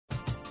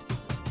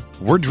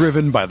We're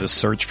driven by the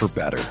search for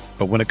better.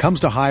 But when it comes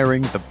to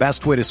hiring, the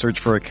best way to search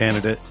for a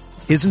candidate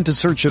isn't to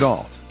search at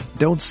all.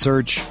 Don't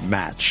search,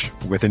 match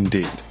with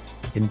Indeed.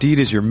 Indeed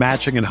is your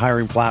matching and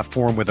hiring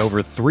platform with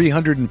over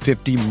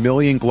 350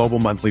 million global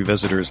monthly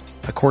visitors,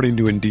 according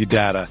to Indeed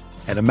data,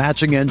 and a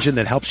matching engine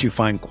that helps you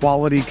find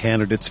quality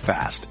candidates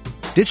fast.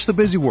 Ditch the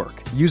busy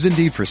work. Use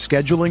Indeed for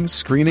scheduling,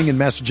 screening, and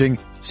messaging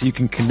so you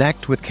can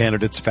connect with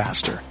candidates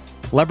faster.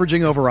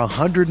 Leveraging over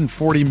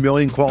 140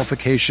 million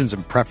qualifications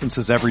and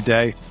preferences every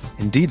day,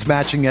 Indeed's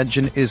matching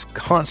engine is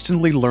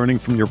constantly learning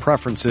from your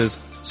preferences,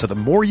 so the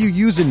more you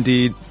use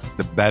Indeed,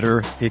 the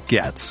better it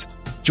gets.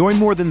 Join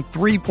more than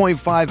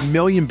 3.5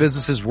 million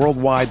businesses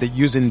worldwide that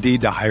use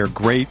Indeed to hire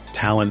great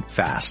talent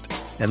fast.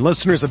 And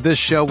listeners of this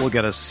show will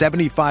get a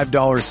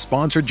 $75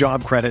 sponsored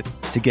job credit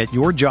to get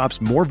your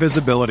jobs more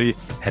visibility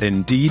at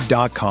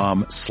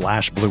Indeed.com/Blue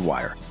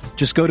Wire.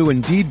 Just go to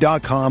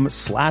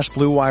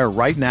Indeed.com/Blue Wire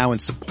right now and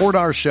support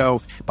our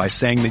show by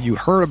saying that you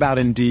heard about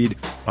Indeed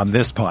on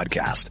this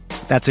podcast.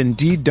 That's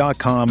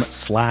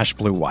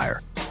Indeed.com/Blue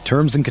Wire.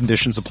 Terms and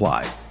conditions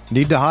apply.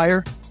 Need to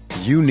hire?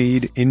 You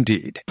need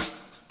Indeed.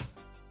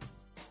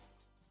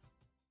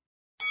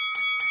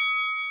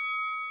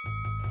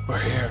 We're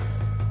here.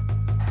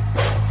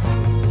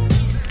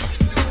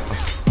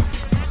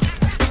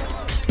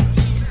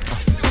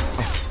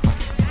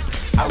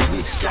 I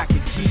wish I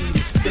could give you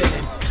this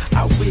feeling.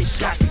 I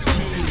wish I could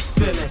give you this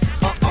feeling.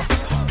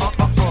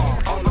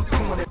 On the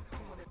corner.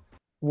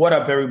 What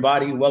up,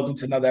 everybody? Welcome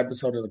to another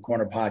episode of the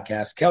Corner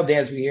Podcast. Kel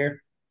Dansby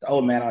here. The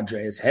old man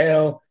Andreas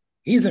Hale.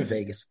 He's in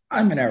Vegas.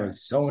 I'm in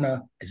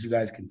Arizona, as you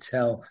guys can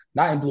tell.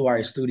 Not in Blue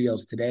Wire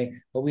Studios today,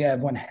 but we have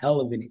one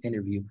hell of an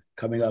interview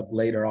coming up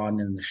later on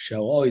in the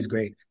show. Always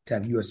great to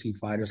have UFC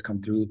fighters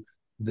come through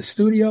the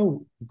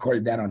studio.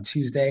 Recorded that on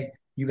Tuesday.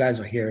 You guys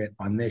will hear it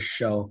on this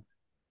show.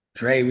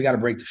 Dre, we got to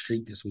break the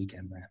streak this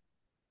weekend, man.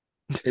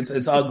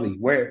 It's ugly.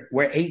 We're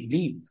 8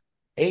 deep.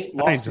 8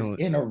 losses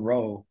in a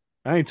row.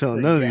 I ain't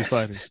telling none of these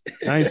fighters.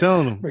 I ain't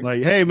telling them.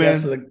 Like, hey, man.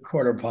 Guest of the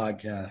Corner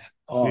Podcast.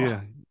 Oh.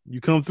 Yeah,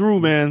 you come through,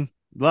 man.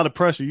 A lot of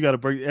pressure. You got to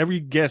break. Every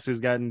guest has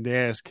gotten the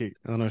ass kicked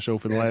on our show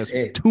for the last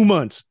 2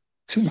 months.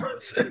 2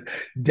 months.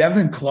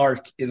 Devin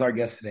Clark is our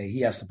guest today. He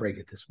has to break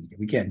it this weekend.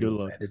 We can't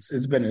do it.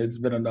 It's been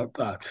enough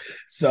time.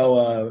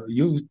 So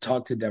you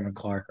talked to Devin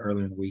Clark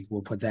earlier in the week.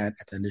 We'll put that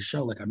at the end of the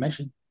show. Like I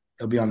mentioned,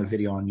 it'll be on the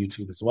video on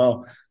YouTube as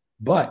well.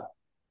 But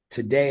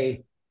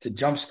today, to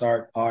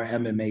jumpstart our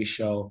MMA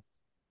show,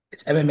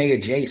 it's MMA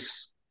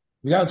Jace.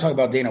 We got to talk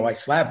about Dana White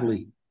Slap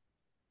League.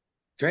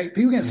 Dre,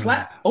 people getting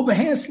slapped. Open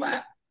hand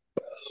slap.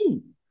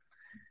 Boom.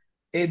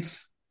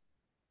 It's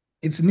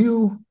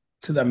new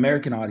to the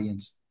American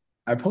audience.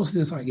 I posted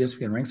this on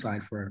ESPN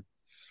Ringside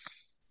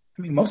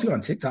mostly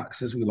on TikTok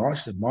since we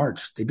launched in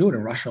March. They do it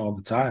in Russia all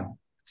the time.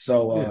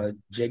 So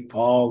Logan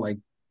Paul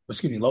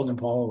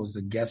was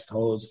the guest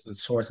host,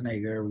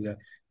 Schwarzenegger. We got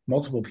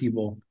multiple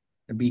people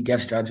to be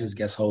guest judges,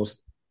 guest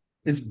hosts.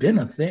 It's been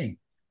a thing.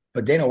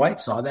 But Dana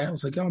White saw that and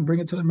was like, yo, I'm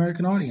bringing it to the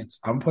American audience.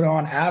 I'm putting it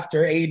on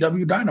after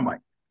AEW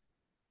Dynamite.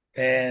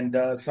 And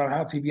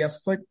somehow TBS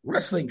was like,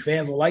 wrestling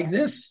fans will like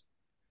this.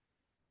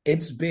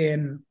 It's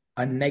been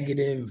a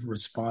negative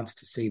response,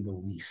 to say the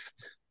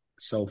least,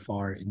 so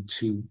far in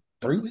 3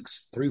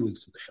 weeks of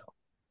the show.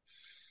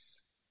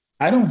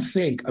 I don't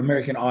think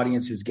American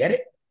audiences get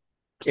it.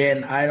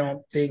 And I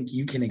don't think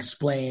you can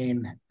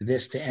explain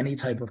this to any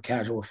type of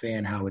casual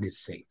fan how it is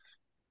safe.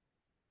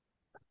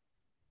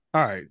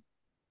 All right.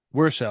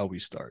 Where shall we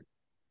start?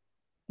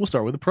 We'll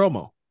start with a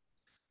promo.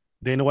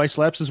 Dana White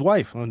slaps his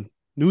wife on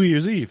New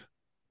Year's Eve.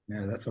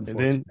 Yeah, that's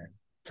unfortunate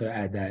to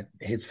add that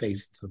his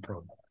face to the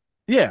promo.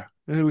 Yeah.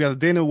 And then we got the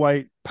Dana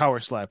White Power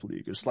Slap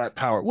League or Slap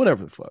Power,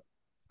 whatever the fuck.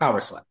 Power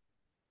Slap.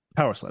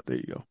 Power Slap. There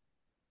you go.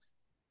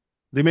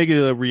 They make it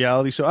a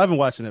reality show. I haven't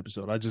watched an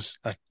episode.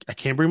 I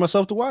can't bring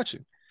myself to watch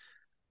it.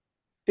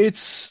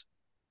 It's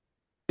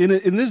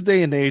in this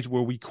day and age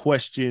where we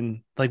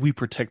question, like, we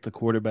protect the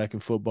quarterback in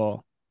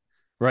football,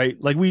 right?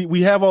 Like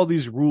we have all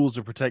these rules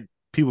to protect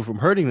people from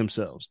hurting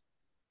themselves.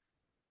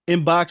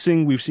 In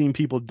boxing, we've seen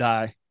people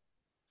die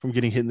from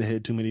getting hit in the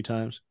head too many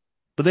times,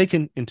 but they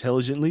can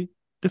intelligently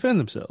defend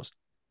themselves.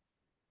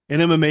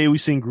 In MMA,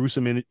 we've seen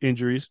gruesome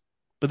injuries,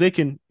 but they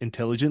can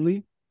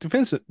intelligently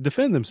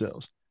defend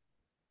themselves.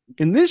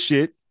 In this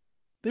shit,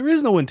 there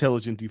is no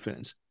intelligent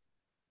defense.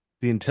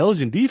 The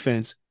intelligent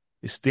defense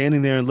is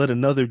standing there and let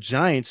another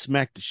giant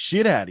smack the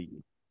shit out of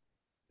you.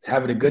 It's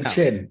having a good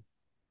chin.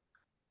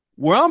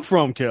 Where I'm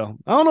from, Kel,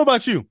 I don't know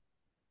about you.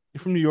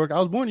 You're from New York. I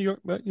was born in New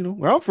York, but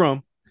where I'm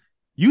from,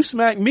 you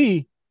smack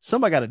me,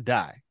 somebody got to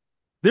die.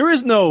 There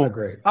is no,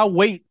 I'll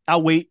wait,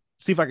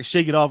 see if I can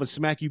shake it off and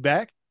smack you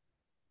back.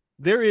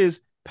 There is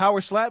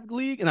Power Slap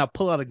League, and I'll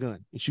pull out a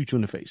gun and shoot you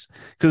in the face.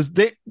 Because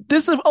this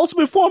is an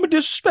ultimate form of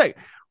disrespect.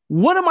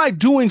 What am I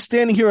doing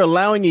standing here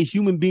allowing a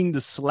human being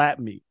to slap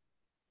me?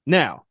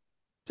 Now,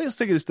 let's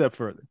take it a step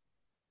further.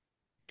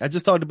 I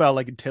just talked about,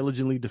 like,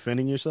 intelligently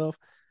defending yourself.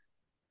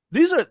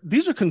 These are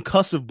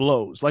concussive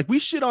blows. Like, we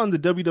shit on the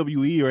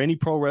WWE or any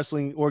pro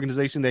wrestling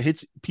organization that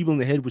hits people in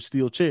the head with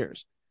steel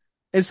chairs.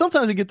 And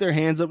sometimes they get their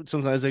hands up,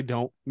 sometimes they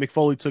don't. Mick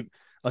Foley took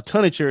a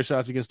ton of chair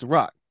shots against The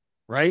Rock,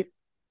 right?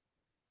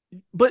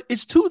 But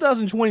it's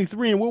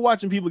 2023 and we're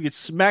watching people get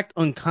smacked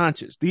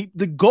unconscious. The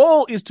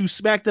goal is to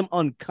smack them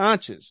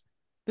unconscious.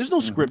 There's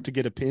no script to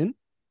get a pin.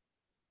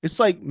 It's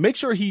like, make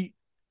sure he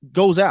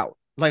goes out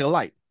like a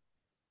light.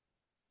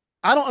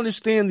 I don't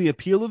understand the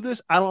appeal of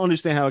this. I don't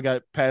understand how it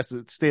got past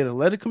the State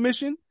Athletic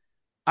Commission.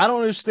 I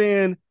don't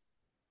understand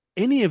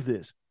any of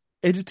this.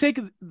 And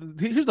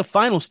here's the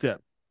final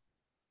step.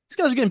 These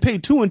guys are getting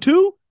paid 2 and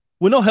 2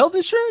 with no health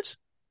insurance.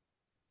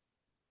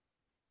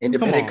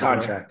 Independent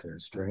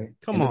contractors, right?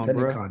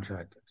 Independent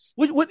contractors.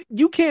 What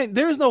you can't.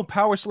 There's no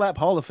Power Slap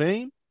Hall of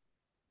Fame.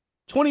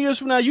 20 years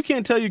from now, you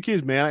can't tell your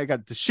kids, man, I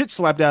got the shit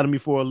slapped out of me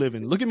for a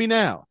living. Look at me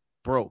now,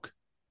 broke.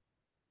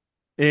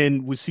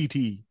 And with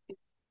CTE.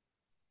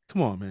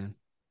 Come on, man.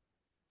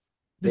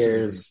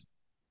 There's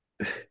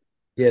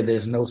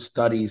no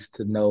studies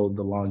to know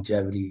the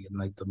longevity and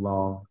like the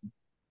long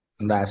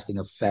lasting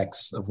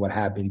effects of what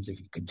happens if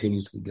you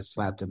continuously get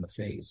slapped in the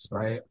face,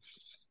 right?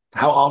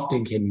 How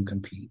often can you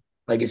compete?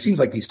 Like, it seems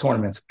like these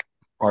tournaments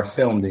are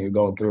filmed and you're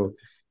going through.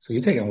 So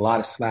you're taking a lot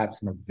of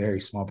slaps in a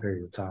very small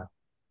period of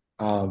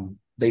time.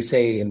 They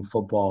say in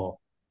football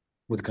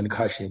with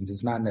concussions,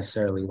 it's not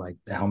necessarily like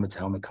the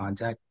helmet-to-helmet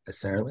contact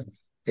necessarily.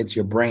 It's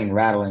your brain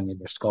rattling in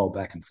your skull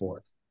back and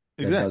forth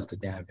that does the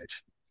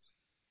damage.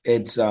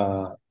 It's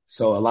so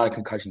a lot of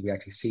concussions, we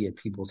actually see it,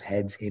 people's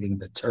heads hitting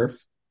the turf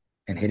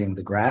and hitting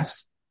the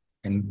grass,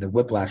 and the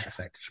whiplash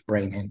effect is your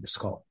brain hitting your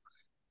skull.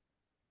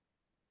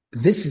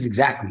 This is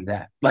exactly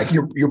that. Like,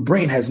 your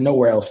brain has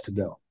nowhere else to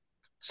go.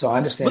 So I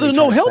understand. But there's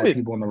no helmet.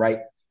 People in the right.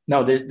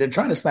 No, they're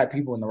trying to slap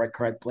people in the right,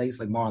 correct place,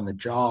 like more on the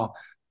jaw,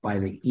 by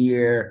the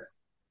ear.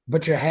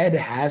 But your head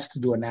has to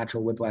do a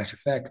natural whiplash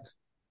effect.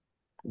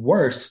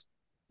 Worse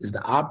is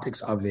the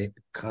optics of it,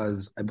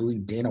 because I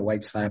believe Dana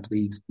White Slap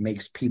League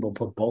makes people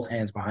put both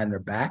hands behind their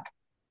back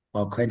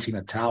while clenching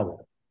a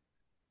towel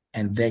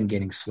and then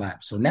getting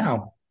slapped. So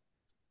now,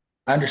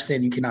 I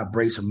understand you cannot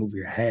brace or move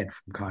your head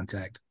from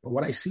contact. But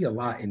what I see a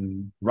lot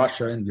in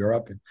Russia and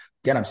Europe, and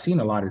again, I've seen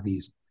a lot of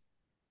these,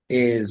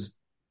 is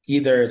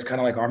either it's kind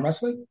of like arm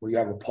wrestling, where you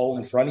have a pole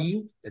in front of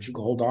you that you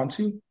can hold on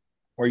to,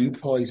 or you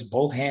place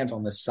both hands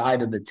on the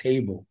side of the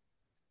table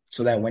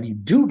so that when you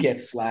do get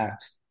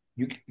slapped,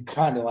 you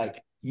kind of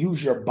like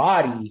use your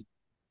body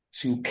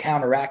to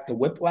counteract the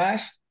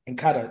whiplash and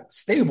kind of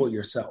stable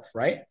yourself,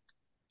 right?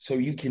 So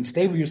you can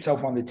stable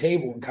yourself on the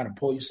table and kind of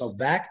pull yourself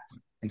back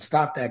and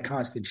stop that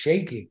constant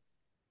shaking.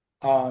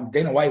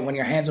 Dana White, when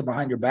your hands are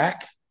behind your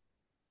back,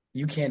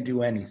 you can't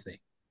do anything.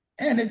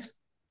 And it's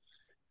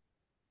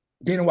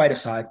Dana White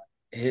aside,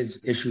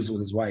 his issues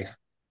with his wife.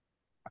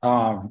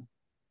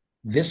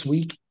 This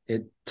week,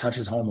 it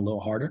touches home a little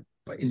harder.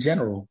 But in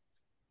general,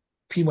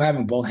 people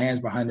having both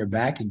hands behind their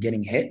back and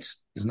getting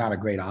hits is not a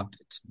great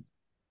optics.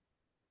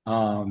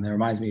 It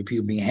reminds me of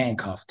people being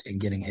handcuffed and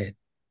getting hit.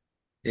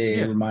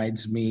 It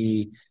reminds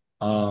me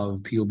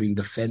of people being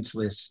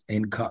defenseless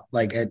and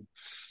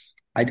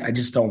I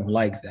just don't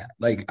like that.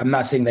 Like, I'm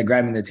not saying that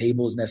grabbing the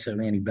table is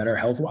necessarily any better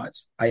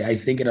health-wise. I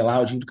think it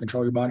allows you to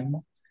control your body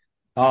more.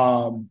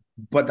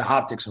 But the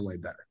optics are way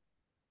better.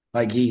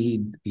 Like,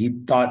 he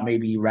thought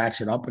maybe he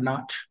ratchet up a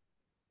notch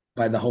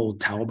by the whole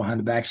towel behind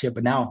the back shit.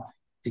 But now,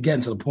 again,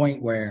 to the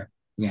point where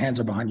your hands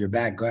are behind your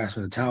back, grasp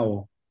for the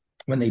towel,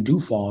 when they do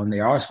fall and they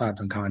are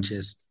slapped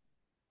unconscious,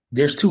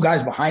 there's two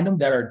guys behind them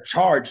that are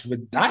charged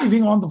with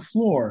diving on the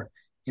floor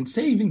and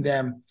saving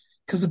them,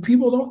 because the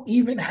people don't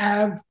even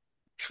have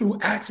true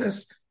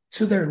access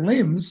to their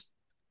limbs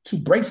to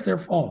brace their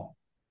fall.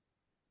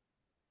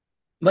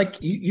 Like,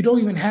 you don't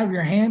even have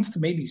your hands to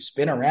maybe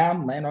spin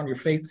around, land on your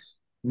face.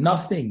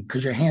 Nothing,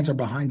 because your hands are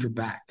behind your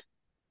back.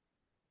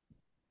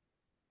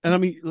 And I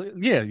mean,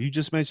 yeah, you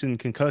just mentioned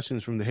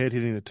concussions from the head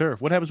hitting the turf.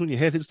 What happens when your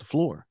head hits the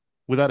floor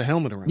without a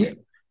helmet around it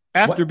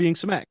after being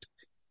smacked?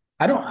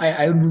 I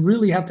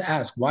really have to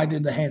ask, why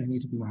did the hands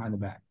need to be behind the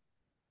back?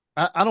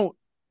 I don't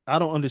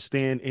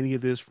understand any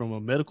of this from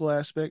a medical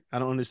aspect. I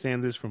don't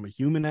understand this from a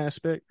human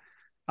aspect.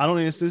 I don't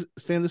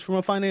understand this from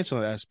a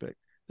financial aspect.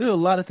 There are a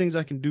lot of things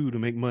I can do to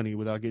make money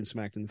without getting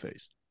smacked in the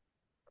face.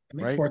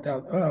 Make right?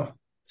 4,000. Oh,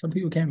 some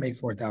people can't make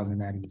 4,000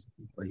 that easy,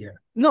 but yeah.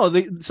 No,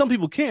 some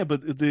people can't,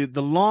 but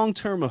the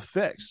long-term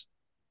effects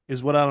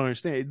is what I don't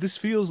understand. This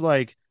feels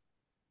like,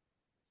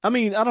 I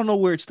mean, I don't know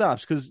where it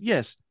stops, because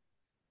yes,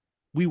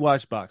 we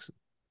watch boxing.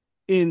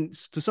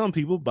 To some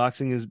people,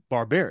 boxing is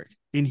barbaric,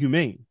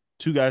 inhumane.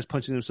 Two guys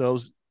punching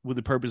themselves with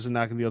the purpose of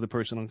knocking the other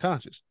person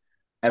unconscious.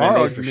 Our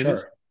argument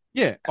is,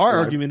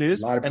 argument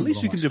is, at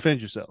least you can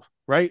defend yourself,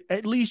 right?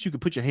 At least you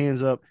could put your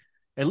hands up.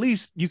 At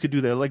least you could do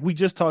that. Like, we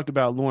just talked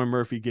about Lauren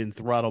Murphy getting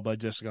throttled by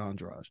Jessica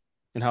Andrade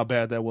and how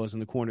bad that was in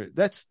the corner.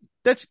 That's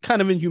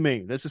kind of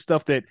inhumane. That's the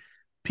stuff that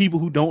people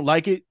who don't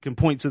like it can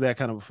point to, that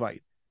kind of a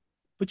fight.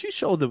 But you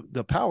show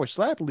the Power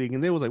Slap League,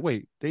 and they was like,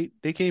 wait, they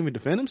can't even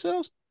defend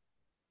themselves?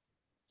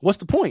 What's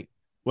the point?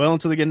 Well,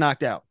 until they get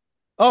knocked out.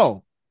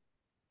 Oh,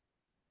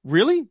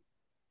 really?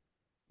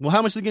 Well,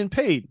 how much are they getting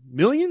paid?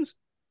 Millions?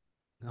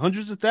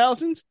 Hundreds of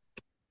thousands?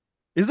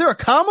 Is there a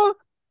comma?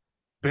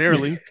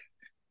 Barely.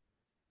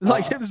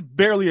 Like, it's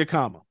barely a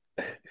comma.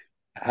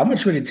 How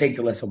much would it take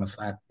to let someone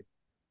slap you?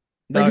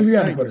 Like, No, if you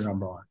had to put a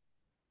number on.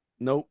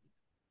 Nope.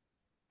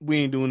 We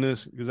ain't doing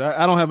this because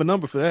I don't have a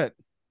number for that.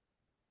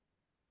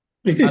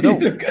 I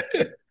don't.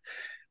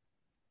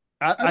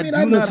 I mean,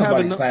 I let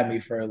somebody slap me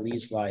for at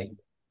least, like,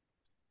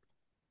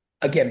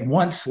 again,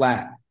 one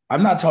slap.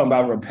 I'm not talking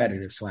about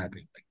repetitive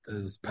slapping, like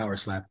those power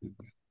slapping.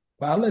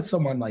 But I'll let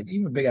someone, like,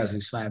 even big guys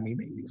who slap me,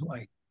 maybe it's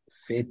like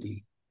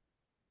 50.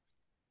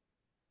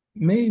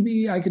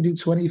 Maybe I could do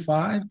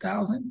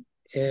 25,000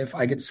 if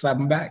I get to slap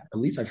them back. At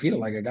least I feel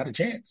like I got a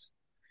chance.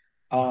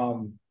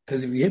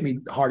 Because if you hit me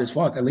hard as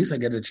fuck, at least I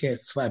get a chance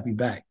to slap you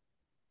back.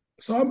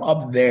 So I'm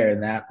up there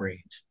in that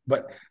range.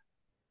 But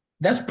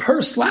that's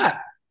per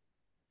slap.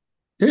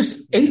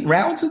 There's 8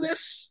 rounds of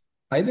this,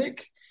 I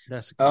think.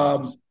 That's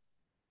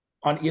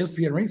on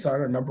ESPN Ringside,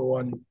 our number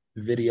one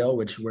video,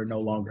 which we're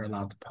no longer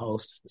allowed to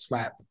post,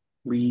 slap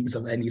leagues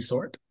of any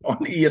sort on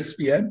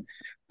ESPN.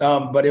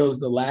 But it was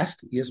the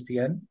last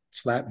ESPN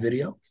slap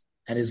video,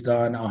 and it's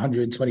done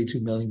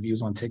 122 million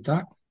views on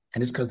TikTok.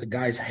 And it's because the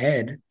guy's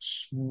head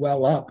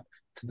swell up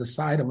to the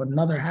side of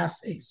another half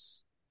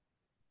face.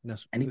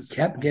 And he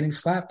kept getting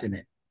slapped in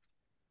it.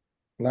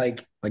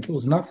 Like it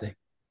was nothing.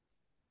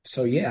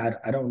 So yeah,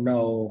 I don't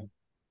know.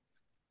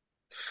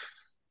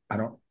 I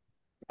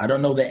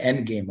don't know the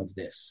end game of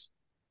this,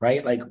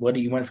 right? Like, what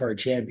do you win for a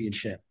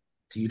championship?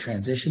 Do you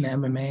transition to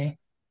MMA?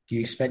 Do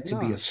you expect to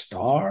be a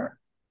star?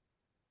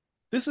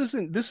 This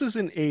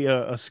isn't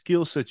a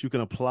skill set you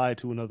can apply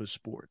to another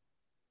sport,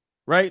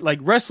 right? Like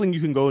wrestling,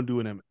 you can go and do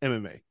an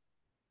MMA.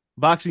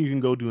 Boxing, you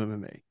can go do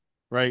MMA,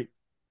 right?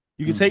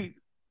 You can take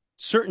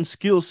certain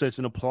skill sets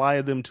and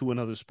apply them to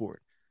another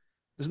sport.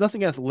 There's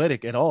nothing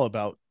athletic at all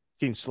about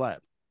getting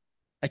slapped.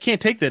 I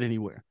can't take that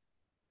anywhere.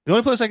 The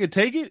only place I could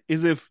take it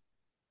is if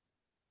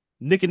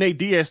Nick and Nate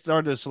Diaz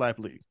started a slap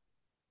league,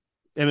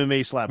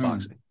 MMA slap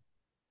boxing,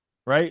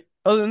 right?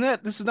 Other than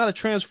that, this is not a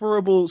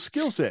transferable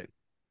skill set.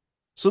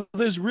 So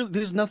there's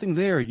nothing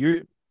there.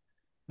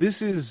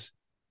 This is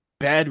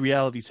bad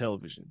reality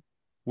television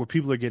where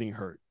people are getting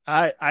hurt.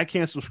 I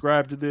can't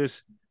subscribe to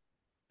this.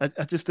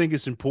 I just think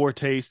it's in poor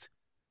taste.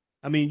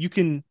 I mean, you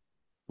can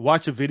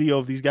watch a video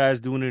of these guys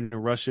doing it in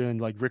Russia, and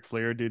like Ric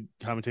Flair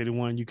commentated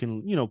one. You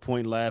can,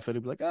 point and laugh at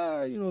it, be like,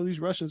 these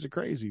Russians are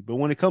crazy. But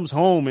when it comes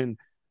home and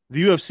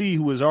the UFC,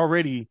 who is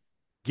already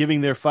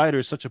giving their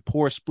fighters such a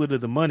poor split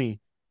of the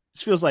money,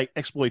 this feels like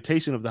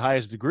exploitation of the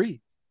highest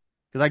degree.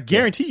 Because I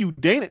guarantee you,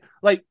 Dana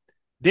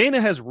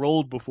has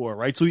rolled before,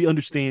 right? So he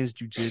understands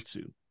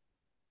jiu-jitsu.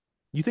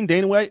 You think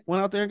Dana White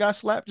went out there and got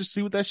slapped just to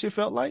see what that shit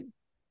felt like?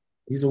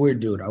 He's a weird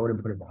dude. I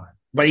wouldn't put it behind.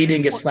 But he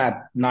didn't get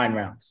slapped 9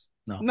 rounds.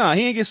 No,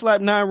 he didn't get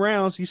slapped 9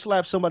 rounds. He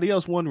slapped somebody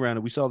else 1 round,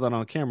 and we saw that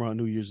on camera on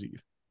New Year's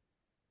Eve.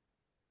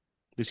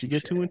 Did she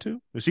get 2 and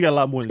 2? She got a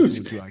lot more than 2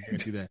 and 2. I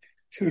guarantee that.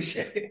 Touche.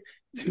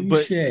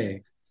 But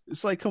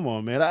it's like, come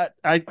on, man.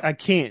 I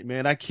can't,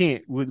 man. I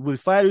can't.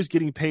 With fighters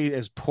getting paid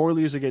as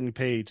poorly as they're getting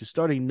paid to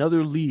start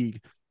another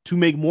league to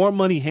make more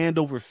money hand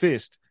over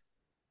fist,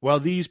 while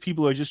these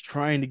people are just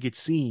trying to get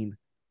seen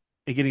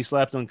and getting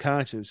slapped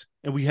unconscious,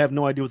 and we have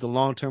no idea what the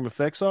long-term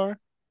effects are,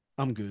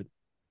 I'm good.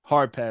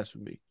 Hard pass for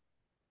me.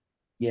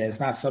 Yeah, it's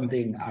not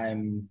something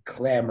I'm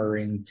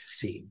clamoring to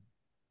see.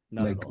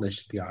 Let's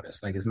just be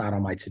honest. Like, it's not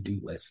on my to-do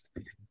list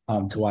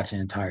to watch an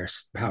entire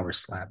Power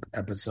Slap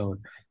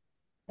episode.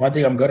 One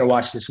thing I'm going to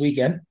watch this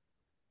weekend,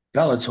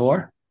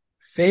 Bellator,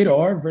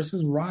 Fedor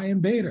versus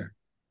Ryan Bader.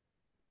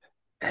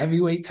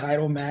 Heavyweight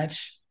title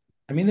match.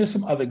 I mean, there's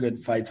some other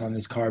good fights on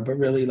this card, but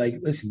really, like,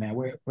 listen, man,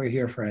 we're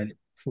here for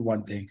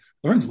one thing.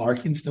 Lawrence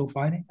Larkin's still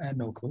fighting. I had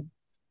no clue.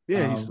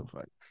 Yeah, he's still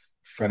fighting.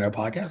 Friend of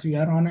our podcast, we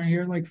had on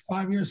here like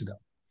 5 years ago.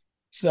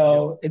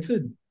 So it's a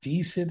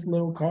decent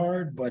little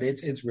card, but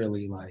it's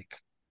really like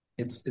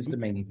it's the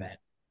main event.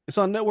 It's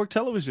on network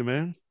television,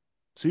 man.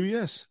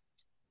 CBS.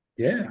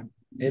 Yeah,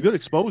 it's good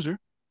exposure.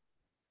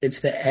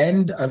 It's the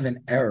end of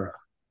an era.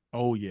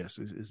 Oh yes,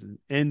 it's an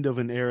end of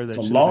an era. It's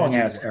a long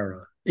ass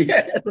era.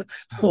 Yeah,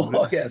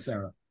 long ass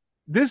era.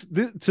 This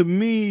to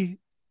me,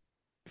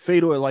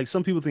 Fedor. Like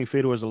some people think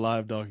Fedor is a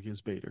live dog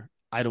against Bader.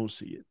 I don't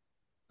see it.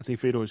 I think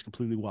Fedor is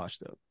completely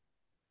washed up.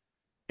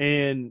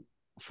 And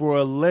for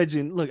a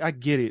legend, look, I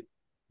get it.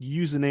 You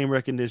use the name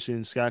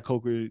recognition. Scott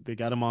Coker, they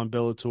got him on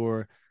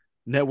Bellator.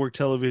 Network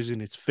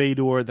television, it's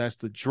Fedor. That's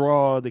the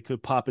draw. They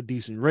could pop a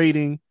decent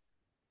rating.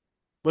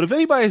 But if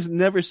anybody's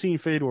never seen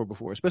Fedor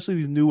before, especially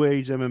these new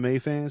age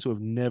MMA fans who have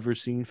never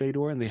seen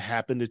Fedor and they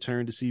happen to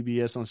turn to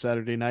CBS on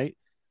Saturday night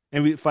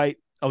and we fight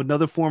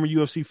another former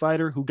UFC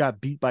fighter who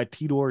got beat by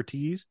Tito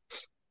Ortiz.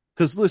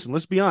 Because listen,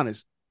 let's be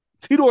honest.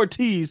 Tito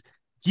Ortiz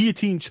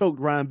guillotine choked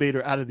Ryan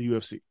Bader out of the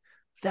UFC.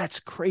 That's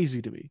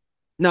crazy to me.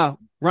 Now,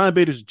 Ryan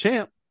Bader's a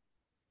champ,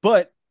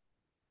 but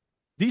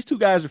these two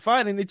guys are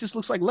fighting. It just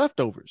looks like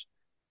leftovers.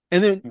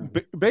 And then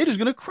Bader's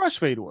going to crush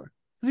Fedor.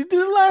 He did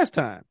it last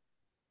time.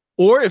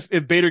 Or if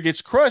Bader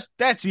gets crushed,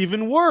 that's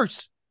even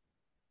worse.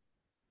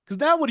 Because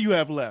now what do you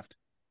have left?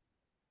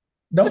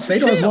 No,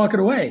 Fedor's walking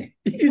away.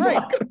 He's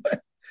walking away.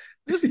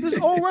 This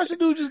old Russian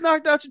dude just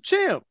knocked out your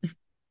champ.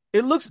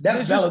 It looks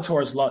that's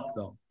Bellator's luck,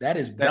 though. That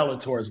is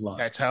Bellator's luck.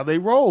 That's how they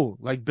roll.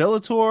 Like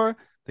Bellator,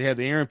 they had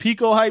the Aaron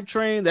Pico hype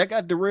train that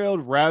got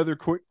derailed rather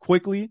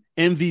quickly.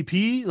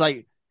 MVP,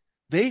 like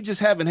they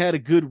just haven't had a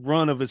good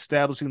run of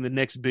establishing the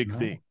next big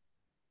thing.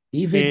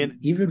 Even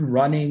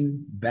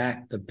running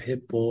back the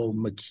Pitbull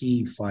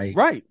McKee fight,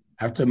 right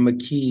after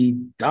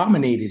McKee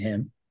dominated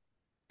him,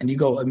 and you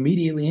go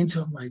immediately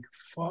into him like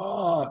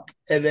fuck,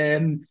 and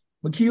then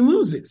McKee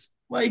loses.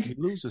 Like he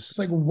loses. It's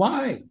like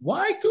why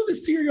do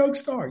this to your young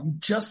star? You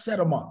just set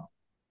him up.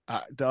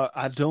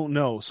 I don't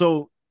know.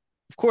 So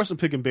of course I'm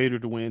picking Bader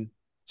to win.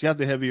 He's got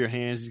the heavier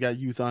hands. He's got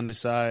youth on the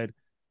side.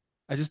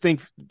 I just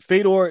think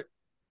Fedor.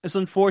 It's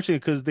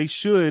unfortunate because they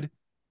should.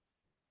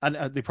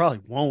 They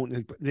probably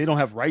won't. They don't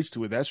have rights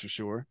to it. That's for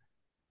sure.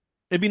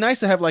 It'd be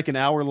nice to have like an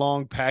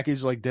hour-long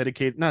package, like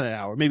dedicated, not an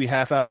hour, maybe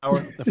half hour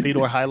of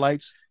Fedor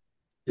highlights,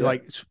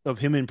 like of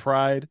him in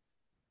Pride.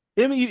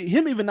 Him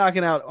even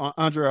knocking out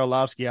Andrei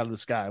Arlovsky out of the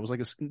sky. It was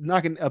like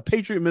a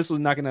Patriot missile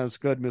knocking out a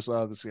Scud missile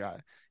out of the sky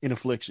in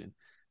Affliction.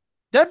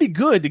 That'd be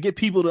good to get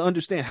people to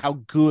understand how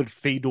good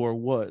Fedor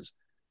was.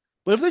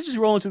 But if they just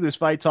roll into this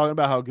fight talking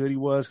about how good he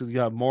was because you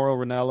got Mauro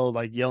Ranallo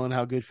like yelling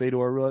how good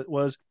Fedor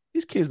was,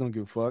 these kids don't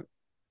give a fuck.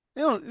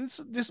 They don't.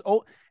 It's just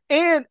old.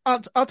 And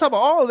on top of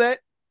all of that,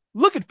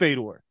 look at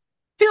Fedor.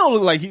 He don't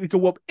look like he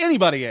could whoop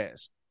anybody's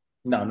ass.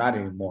 No, not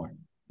anymore.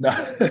 No.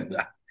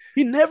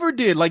 He never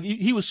did. Like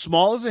he was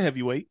small as a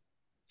heavyweight.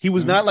 He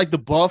was not like the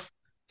buff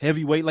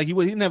heavyweight. Like he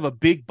didn't have a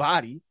big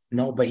body.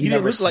 No, but he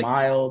never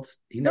smiled.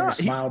 He never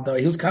smiled though.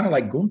 He was kind of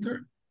like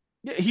Gunther.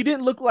 Yeah, he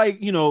didn't look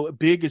like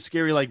big and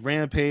scary like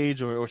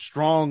Rampage or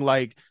strong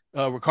like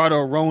Ricardo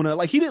Arona.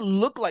 Like he didn't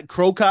look like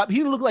Crow Cop. He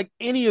didn't look like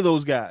any of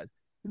those guys.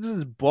 This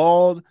is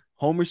bald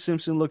Homer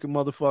Simpson looking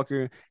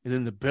motherfucker, and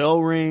then the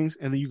bell rings,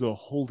 and then you go,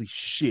 holy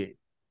shit!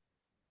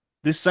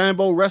 This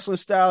Sambo wrestling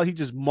style, he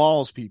just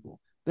mauls people.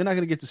 They're not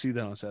going to get to see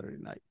that on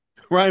Saturday night.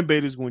 Ryan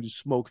Bader is going to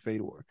smoke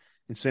Fedor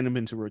and send him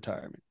into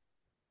retirement.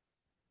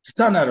 He's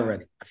done that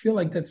already. I feel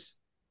like that's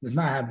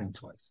not happening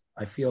twice.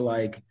 I feel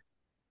like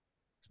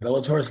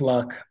Bellator's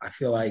luck. I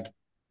feel like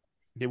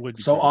it would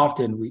be so crazy.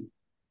 Often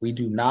we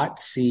do not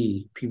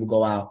see people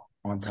go out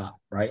on top,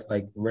 right?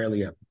 Like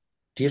rarely ever.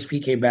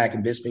 GSP came back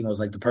and Bisping was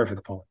like the perfect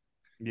opponent.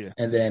 Yeah.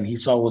 And then he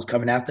saw what was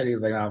coming after it. He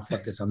was like, oh,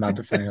 fuck this. I'm not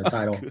defending the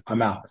title.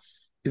 I'm out.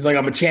 He's like,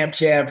 I'm a champ.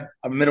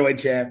 I'm a middleweight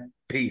champ.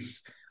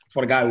 Peace.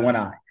 For the guy with one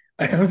eye.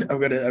 I'm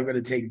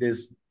gonna take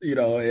this,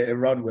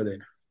 and run with it.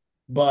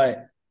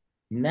 But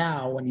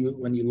now when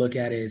you look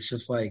at it, it's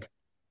just like,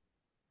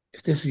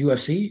 if this is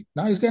UFC,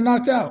 now he's getting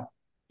knocked out.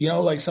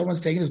 Like someone's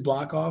taking his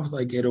block off,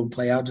 like it'll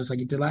play out just like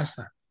it did last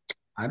time.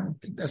 I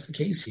don't think that's the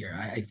case here.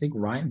 I think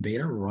Ryan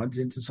Bader runs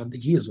into something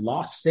he has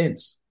lost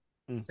since.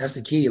 That's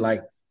the key.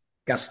 Like,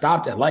 got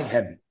stopped at light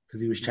heavy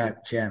because he was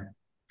champ.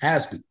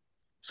 Has been.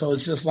 So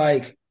it's just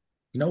like,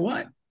 you know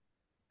what?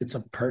 It's a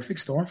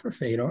perfect storm for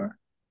Fedor.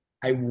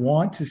 I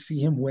want to see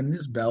him win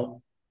this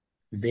belt,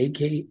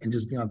 vacate, and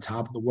just be on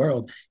top of the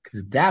world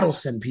because that'll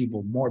send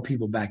more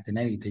people back than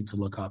anything to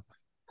look up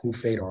who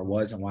Fedor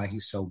was and why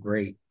he's so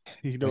great.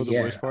 The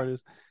worst part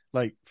is?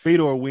 Like,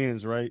 Fedor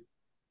wins, right?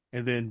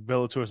 And then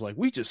Bellator's like,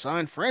 we just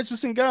signed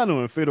Francis Ngannou.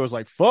 And Fedor's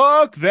like,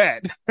 fuck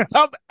that.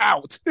 I'm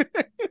out.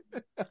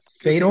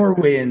 Fedor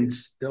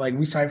wins. They're like,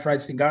 we signed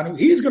Francis Ngannou.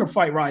 He's going to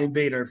fight Ryan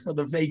Bader for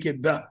the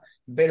vacant belt.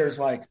 Bader's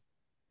like,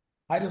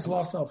 I just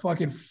lost a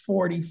fucking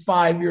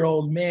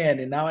 45-year-old man,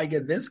 and now I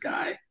get this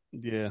guy?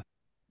 Yeah.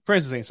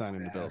 Francis ain't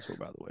signing the Bellator,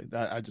 by the way.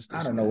 I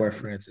don't know where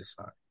Francis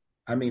signed.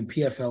 I mean,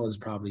 PFL is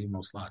probably the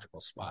most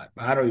logical spot,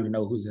 but I don't even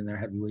know who's in their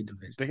heavyweight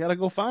division. They got to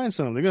go find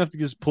some. They're going to have to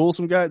just pull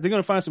some guys. They're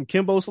going to find some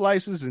Kimbo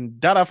slices and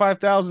Dada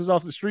 5000s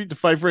off the street to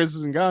fight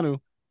Francis Ngannou.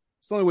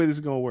 It's the only way this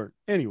is going to work.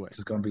 Anyway.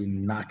 It's going to be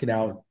knocking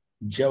out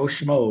Joe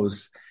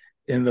Schmoes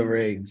in the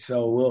ring.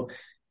 So we'll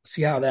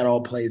see how that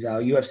all plays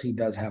out. UFC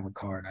does have a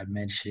card I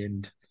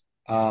mentioned.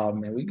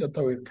 And we can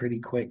through it pretty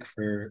quick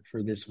for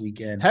this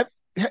weekend.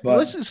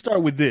 Let's just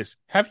start with this.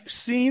 Have you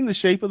seen the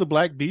shape of the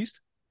Black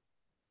Beast?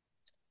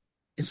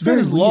 It's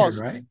very weird,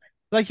 right?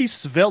 Like he's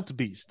svelte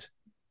beast.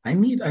 I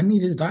need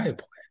his diet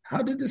plan.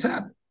 How did this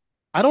happen?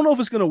 I don't know if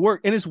it's gonna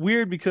work, and it's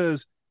weird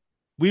because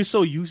we're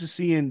so used to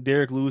seeing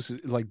Derek Lewis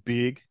like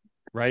big,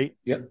 right?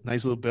 Yep.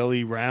 Nice little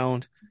belly,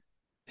 round.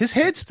 His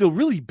head's still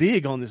really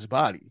big on this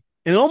body,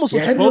 and it almost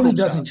your looks head really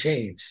doesn't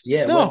change.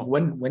 Yeah, no.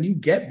 When you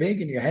get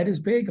big and your head is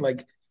big,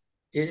 like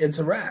it's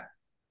a wrap.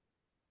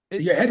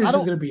 Your head is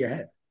just gonna be your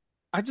head.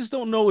 I just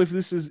don't know if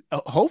this is.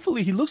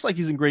 Hopefully, he looks like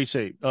he's in great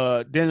shape.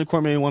 Daniel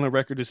Cormier won a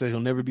record to say he'll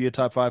never be a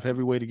top 5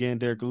 heavyweight again.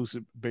 Derek Lewis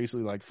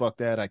basically like, fuck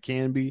that, I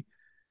can be.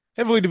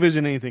 Heavyweight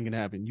division, anything can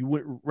happen.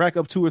 You rack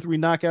up 2 or 3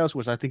 knockouts,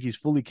 which I think he's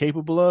fully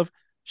capable of.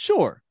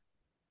 Sure,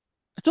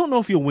 I don't know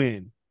if he'll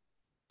win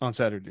on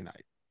Saturday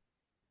night.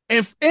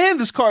 And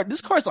this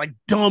card's like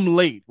dumb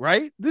late,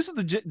 right? This is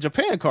the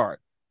Japan card.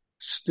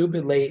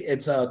 Stupid late.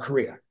 It's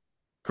Korea.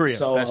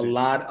 So a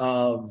lot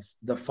of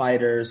the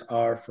fighters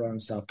are from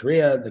South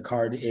Korea. The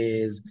card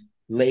is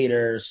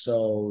later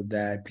so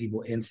that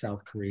people in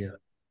South Korea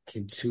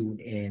can tune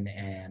in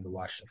and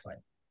watch the fight.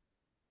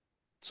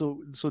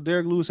 So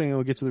Derek Lewis ain't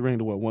gonna get to the ring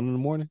to what, 1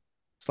 a.m?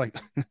 It's like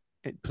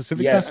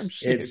Pacific time.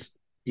 Yes,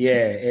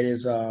 it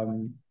is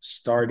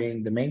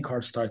starting. The main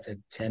card starts at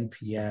 10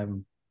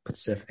 p.m.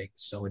 Pacific,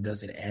 so it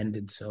doesn't end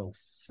until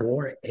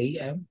 4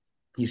 a.m.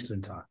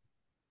 Eastern time.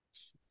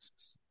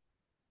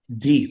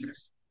 Deep.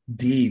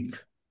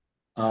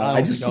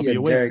 I just see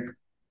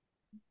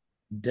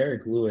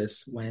Derek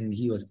Lewis, when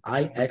he was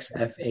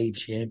IXFA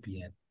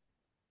champion,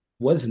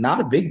 was not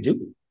a big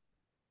dude.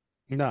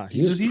 Nah,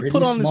 he was he pretty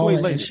put on this small weight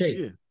and in later.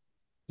 shape.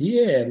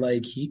 Yeah,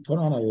 like he put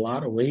on a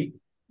lot of weight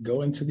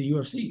going to the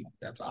UFC.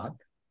 That's odd.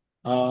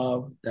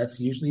 That's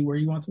usually where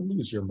you want to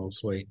lose your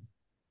most weight.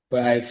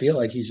 But I feel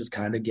like he's just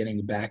kind of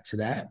getting back to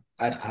that.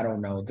 I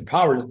don't know. The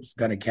power is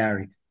going to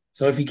carry.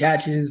 So if he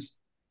catches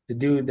the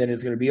dude, then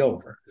it's going to be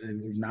over.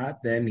 If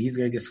not, then he's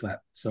going to get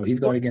slapped. So he's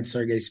going against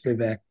Sergey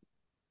Spivak.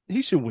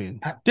 He should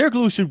win. Derek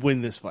Lewis should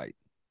win this fight.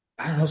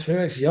 I don't know.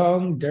 Spivak's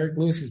young. Derek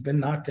Lewis has been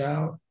knocked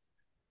out.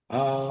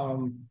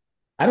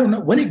 I don't know.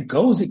 When it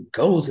goes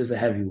as a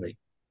heavyweight.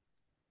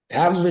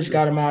 Pavlovich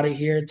got him out of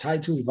here. Tai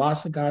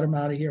Tuivasa got him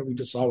out of here. We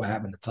just saw what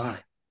happened to Tai.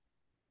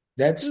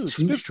 That's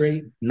two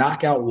straight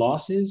knockout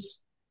losses.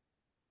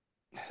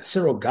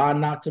 Cyril Gane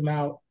knocked him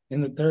out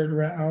in the third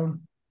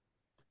round.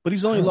 But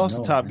he's only lost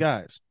to top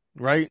guys,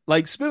 right?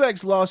 Like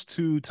Spivak's lost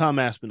to Tom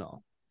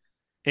Aspinall.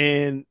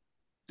 And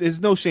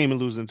there's no shame in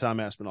losing to Tom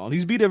Aspinall.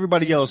 He's beat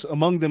everybody else,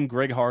 among them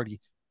Greg Hardy.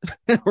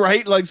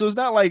 Right? Like, so it's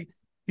not like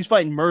he's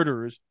fighting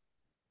murderers.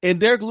 And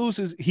Derek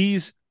Lewis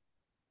he's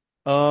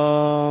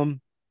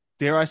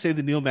dare I say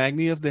the Neil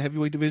Magny of the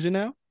heavyweight division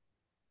now?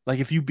 Like,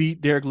 if you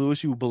beat Derek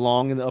Lewis, you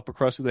belong in the upper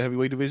crust of the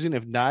heavyweight division.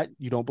 If not,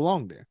 you don't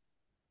belong there.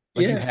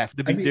 Like, you have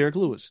to beat Derek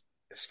Lewis.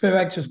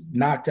 Spivak just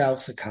knocked out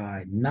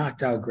Sakai,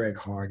 knocked out Greg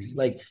Hardy.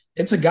 Like,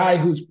 it's a guy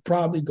who's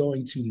probably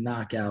going to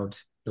knock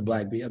out the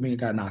Black Beast. I mean, he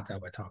got knocked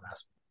out by Tom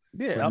Aspinall.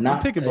 Yeah,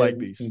 I'm picking Black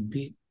Beast. He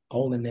beat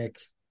Olenek.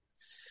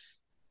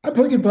 I'm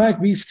picking Black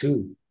Beast,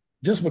 too.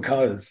 Just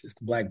because it's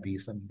the Black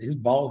Beast. I mean, his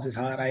balls is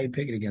hot. I ain't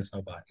picking against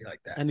nobody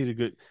like that. I need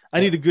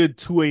a good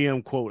 2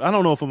 a.m. quote. I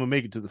don't know if I'm gonna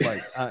make it to the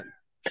fight.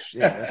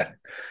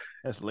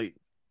 That's late.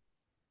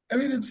 I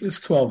mean, it's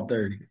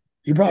 12:30.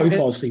 You probably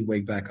fall asleep,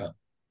 wake back up.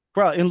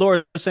 Probably. And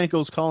Laura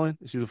Sanko's calling.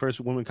 She's the first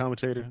woman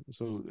commentator,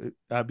 so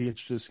I'd be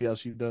interested to see how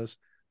she does.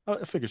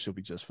 I figure she'll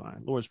be just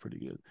fine. Laura's pretty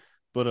good,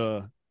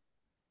 but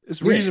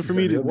it's reason for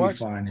me to watch.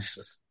 Fine. It's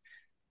just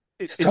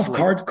it's a tough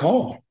card to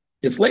call.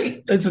 It's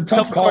late. It's a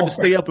tough call to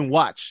stay up and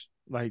watch.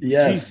 Like,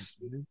 yes.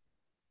 Jesus.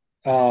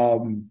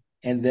 And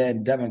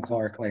then Devin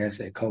Clark, like I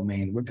said,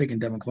 co-main. We're picking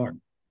Devin Clark.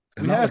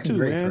 We have to,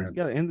 man. You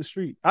got to end the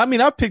street. I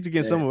mean, I picked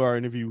against some of our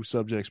interview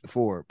subjects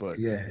before, but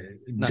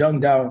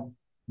Jung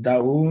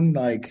Dawoon,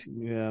 like,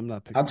 I'm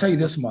not picking. I'll tell you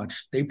this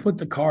much: they put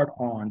the card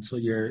on so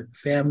your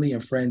family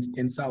and friends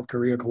in South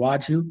Korea can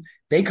watch you.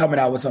 They coming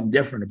out with something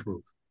different to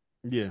prove.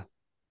 Yeah,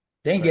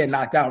 they ain't getting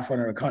knocked out in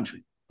front of the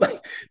country.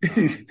 Like,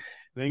 they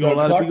ain't gonna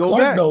let it go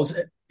Clark back. knows.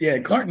 Yeah,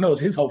 Clark knows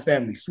his whole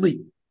family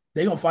sleep.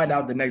 They gonna find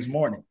out the next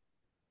morning.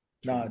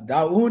 Nah,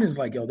 Dawoon is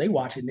like, yo, they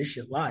watching this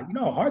shit live. You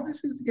know how hard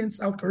this is against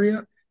South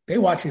Korea? They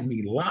watching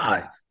me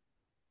live.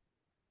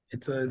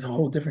 It's a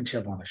whole different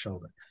chip on the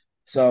shoulder.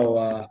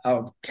 So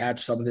I'll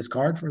catch some of this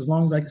card for as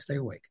long as I can stay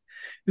awake.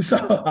 So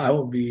I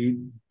will be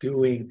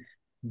doing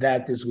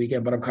that this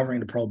weekend, but I'm covering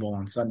the Pro Bowl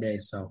on Sunday,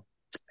 so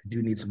I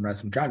do need some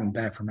rest. I'm driving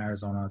back from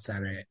Arizona on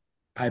Saturday.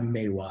 I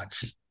may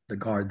watch the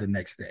card the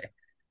next day,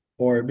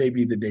 or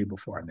maybe the day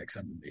before our next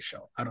MMA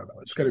show. I don't know.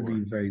 It's going to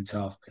be very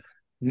tough.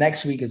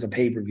 Next week is a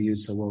pay-per-view,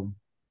 so we'll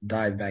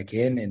dive back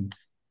in, and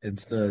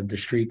it's the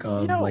streak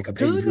of like a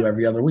pay-per-view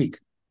every other week.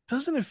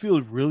 Doesn't it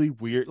feel really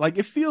weird? Like,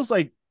 it feels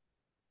like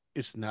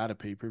it's not a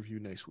pay-per-view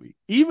next week.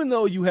 Even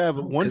though you have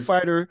one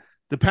fighter,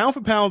 the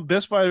pound-for-pound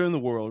best fighter in the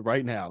world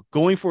right now,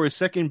 going for his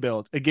second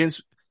belt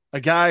against a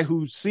guy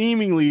who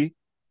seemingly...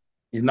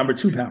 He's number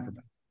 2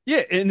 pound-for-pound.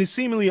 Yeah, and is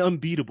seemingly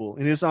unbeatable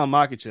in Islam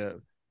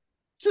Makhachev.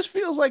 Just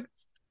feels like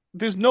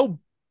there's no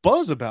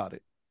buzz about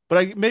it.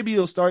 But maybe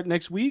it'll start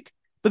next week.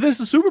 But then it's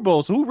the Super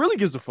Bowl, so who really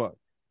gives a fuck?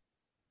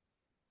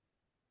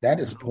 That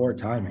is poor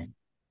timing.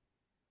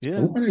 Yeah.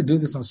 Who wanted to do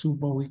this on Super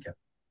Bowl weekend?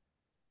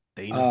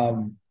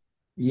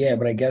 Yeah,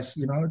 but I guess,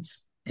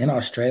 it's in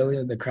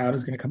Australia. The crowd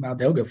is going to come out.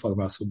 They'll give a fuck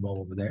about Super Bowl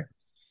over there.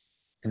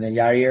 And then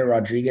Yair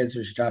Rodriguez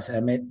versus Josh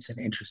Emmett. It's an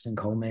interesting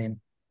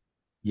co-main.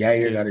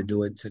 Yair got to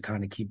do it to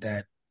kind of keep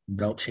that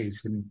belt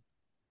chasing.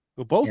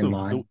 Well, both of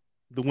them.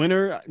 The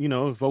winner,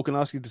 if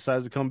Volkanovski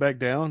decides to come back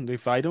down, they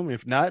fight him.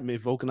 If not,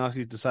 if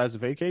Volkanovski decides to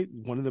vacate,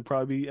 one of them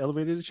probably be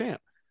elevated to champ.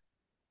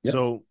 Yep.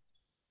 So,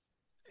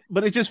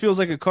 but it just feels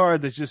like a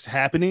card that's just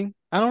happening.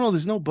 I don't know.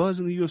 There's no buzz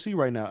in the UFC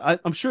right now.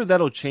 I'm sure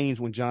that'll change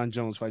when John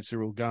Jones fights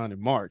Cyril Gane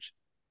in March.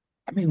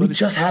 I mean, we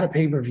just had a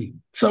pay-per-view.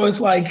 So it's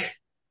like,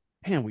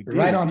 man, we did,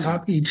 right on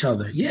top of each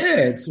other. Yeah,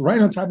 it's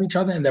right on top of each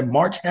other. And then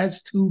March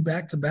has 2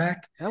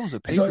 back-to-back. That was a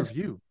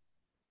pay-per-view.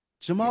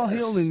 Jamal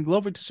Hill and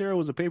Glover Teixeira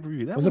was a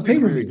pay-per-view. That was a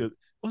pay-per-view.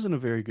 Wasn't a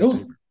very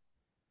good.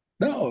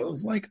 No, it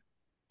was like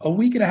a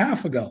week and a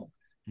half ago.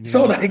 Yeah.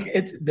 So like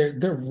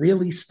they're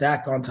really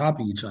stacked on top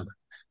of each other.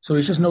 So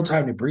it's just no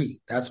time to breathe.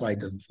 That's why it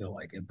doesn't feel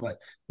like it. But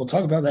we'll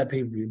talk about that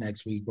pay-per-view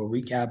next week. We'll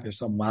recap if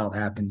something wild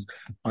happens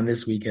on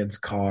this weekend's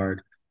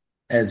card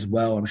as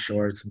well. I'm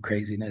sure some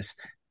craziness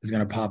is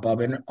going to pop up.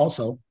 And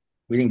also,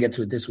 we didn't get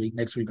to it this week.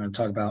 Next week, we're going to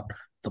talk about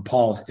the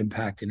Paul's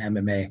impact in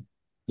MMA.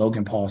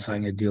 Logan Paul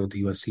signing a deal with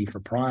the UFC for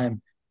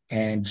Prime,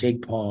 and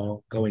Jake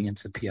Paul going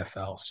into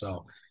PFL.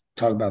 So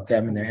talk about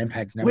them and their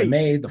impact in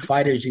MMA, the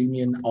Fighters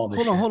Union, all this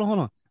shit. Hold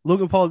on.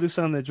 Logan Paul did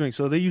sign that drink.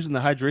 So they're using the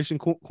hydration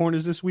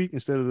corners this week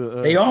instead of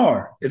the... They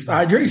are. It's the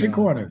hydration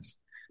corners.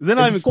 They're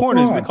not even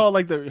corners. They're called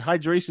like the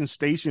hydration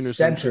station or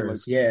something.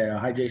 Centers, yeah.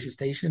 Hydration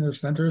station or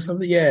center or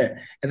something, yeah.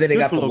 And then they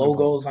got the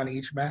logos on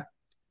each map.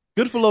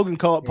 Good for Logan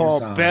Paul.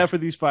 Bad for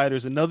these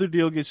fighters. Another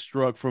deal gets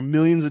struck for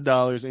millions of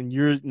dollars, and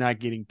you're not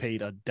getting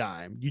paid a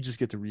dime. You just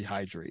get to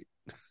rehydrate.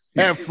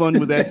 Have fun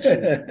with that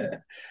shit.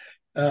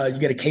 You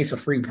get a case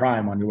of free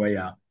Prime on your way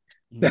out.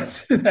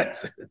 That's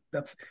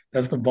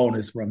the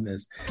bonus from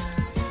this.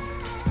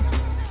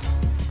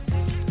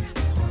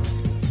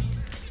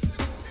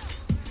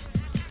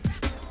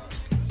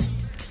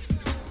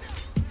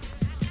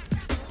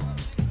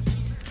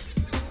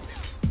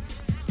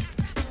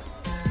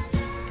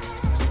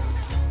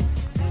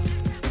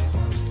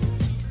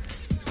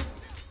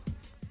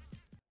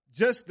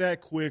 Just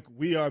that quick,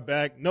 we are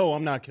back. No,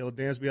 I'm not Kel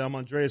Dansby. I'm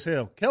Andreas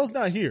Hale. Kel's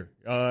not here.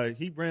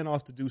 He ran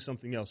off to do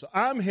something else. So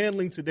I'm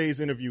handling today's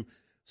interview.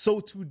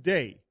 So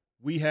today,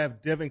 we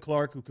have Devin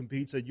Clark, who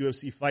competes at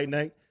UFC Fight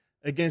Night,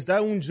 against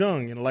Dawoon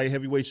Jung in a light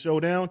heavyweight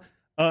showdown.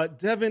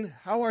 Devin,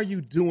 how are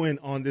you doing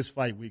on this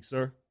fight week,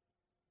 sir?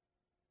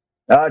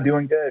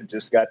 Doing good.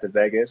 Just got to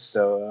Vegas.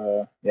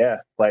 So,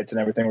 flights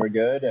and everything were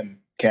good, and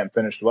camp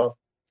finished well.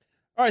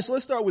 All right, so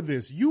let's start with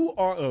this. You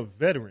are a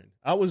veteran.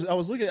 I was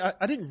looking.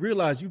 I didn't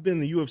realize you've been in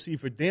the UFC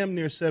for damn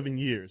near 7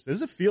 years.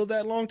 Does it feel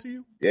that long to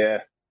you?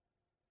 Yeah.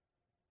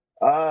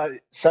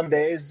 Some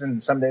days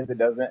and some days it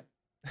doesn't.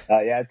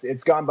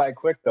 It's gone by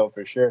quick though,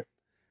 for sure.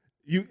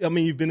 You've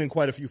been in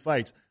quite a few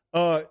fights.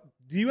 Do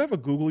you ever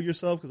Google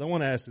yourself? Because I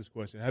want to ask this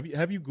question.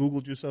 Have you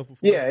Googled yourself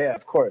before? Yeah,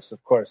 of course.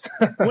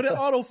 When it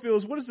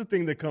autofills, what is the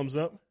thing that comes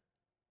up?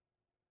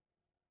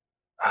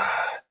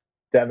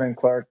 Devin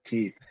Clark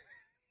teeth.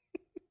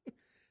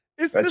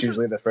 That's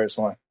usually the first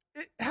one.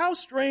 How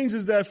strange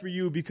is that for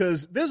you?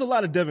 Because there's a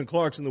lot of Devin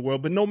Clarks in the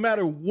world, but no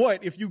matter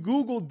what, if you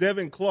Google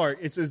Devin Clark,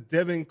 it says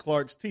Devin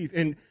Clark's teeth.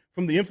 And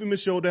from the infamous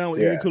showdown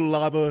with Ian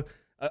Kudalaba,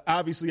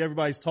 obviously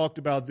everybody's talked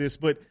about this,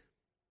 but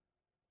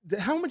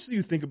how much do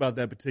you think about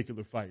that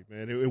particular fight,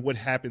 man, and what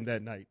happened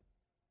that night?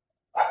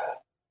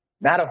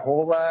 Not a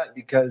whole lot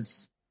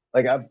because,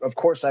 of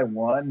course I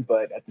won,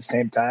 but at the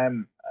same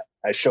time,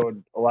 I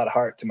showed a lot of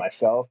heart to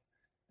myself.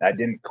 I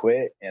didn't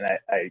quit, and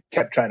I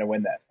kept trying to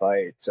win that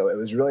fight. So it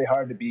was really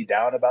hard to be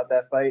down about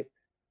that fight,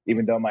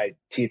 even though my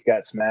teeth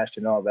got smashed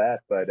and all that.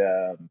 But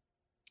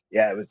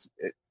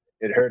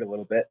it hurt a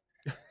little bit.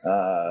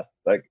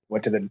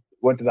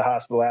 Went to the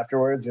hospital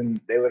afterwards,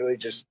 and they literally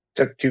just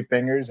took 2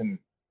 fingers and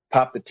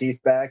popped the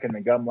teeth back and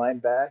the gum line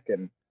back,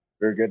 and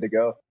we were good to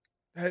go.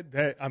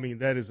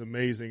 That is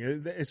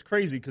amazing. It's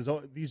crazy because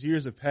these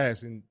years have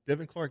passed, and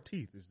Devin Clark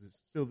teeth is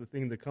still the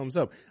thing that comes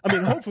up.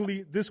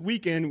 Hopefully this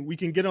weekend we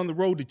can get on the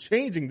road to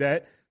changing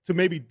that to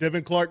maybe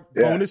Devin Clark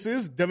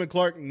bonuses, Devin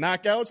Clark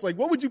knockouts. Like,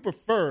 what would you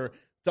prefer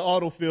to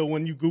autofill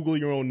when you Google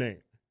your own name?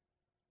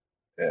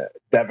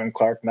 Devin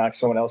Clark knocks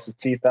someone else's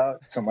teeth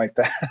out, something like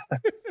that.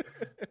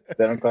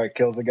 Devin Clark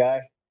kills a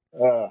guy.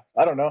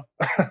 I don't know.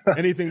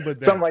 Anything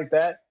but that. Something like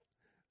that.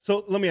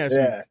 So let me ask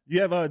you.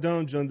 You have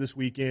Dawoon Jung this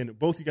weekend.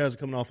 Both you guys are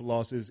coming off of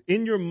losses.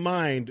 In your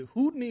mind,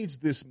 who needs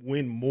this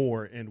win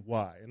more and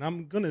why? And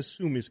I'm going to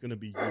assume it's going to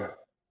be you.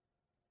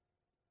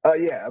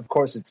 Of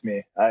course it's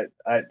me. I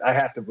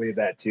have to believe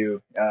that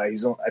too. I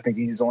think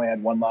he's only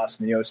had 1 loss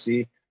in the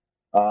OC.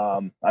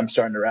 I'm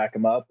starting to rack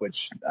him up,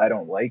 which I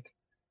don't like.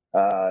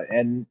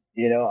 And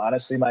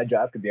honestly, my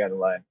job could be on the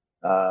line.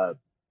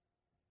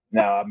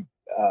 Now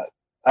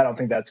I don't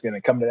think that's going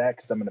to come to that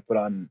because I'm going to put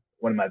on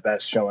one of my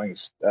best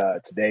showings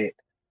to date.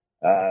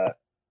 So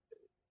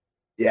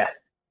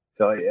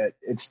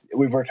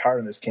we've worked hard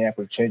on this camp.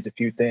 We've changed a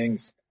few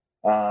things,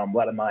 a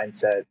lot of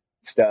mindset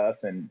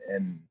stuff, and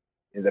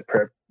the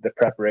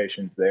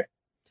preparations there.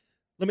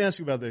 Let me ask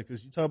you about that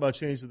because you talk about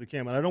change to the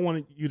camp, and I don't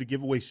want you to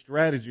give away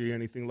strategy or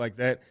anything like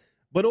that.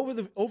 But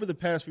over the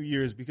past few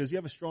years, because you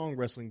have a strong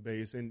wrestling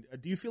base, and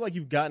do you feel like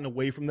you've gotten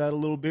away from that a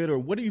little bit, or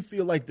what do you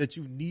feel like that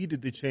you've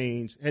needed to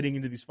change heading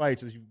into these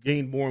fights as you've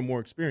gained more and more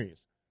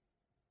experience?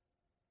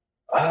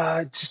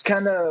 Just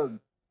kind of,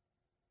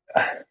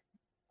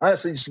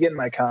 honestly, just getting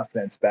my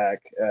confidence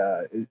back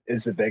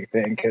is a big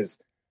thing because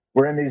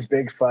we're in these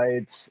big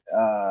fights,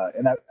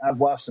 and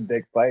I've lost some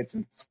big fights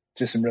and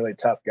just some really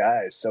tough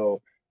guys.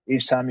 So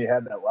each time you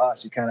have that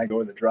loss, you kind of go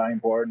to the drawing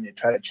board and you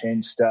try to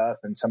change stuff.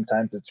 And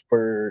sometimes it's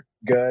for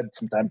good,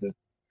 sometimes it's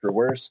for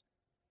worse.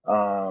 So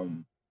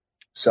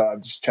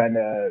I'm just trying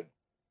to,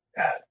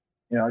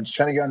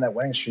 get on that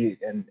winning streak.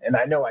 And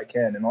I know I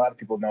can, and a lot of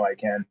people know I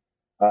can.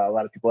 A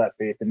lot of people have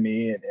faith in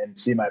me and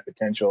see my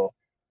potential.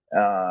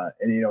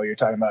 You're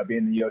talking about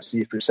being in the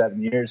UFC for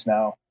 7 years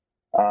now.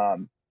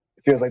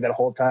 feels like that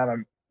whole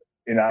time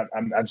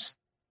I'm just,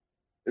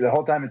 the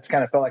whole time it's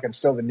kind of felt like I'm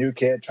still the new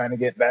kid trying to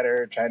get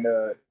better, trying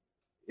to,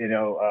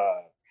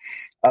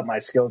 up my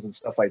skills and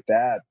stuff like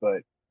that.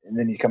 And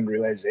then you come to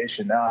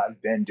realization,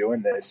 I've been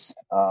doing this.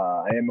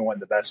 I am one of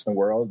the best in the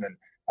world, and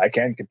I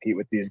can compete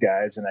with these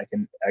guys, and I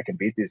can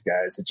beat these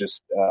guys. It's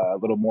just a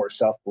little more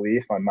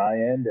self-belief on my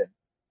end.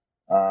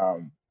 And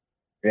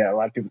a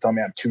lot of people tell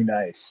me I'm too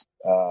nice.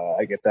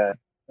 I get that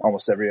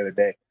almost every other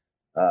day.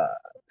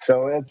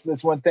 So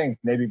that's one thing,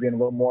 maybe being a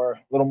little more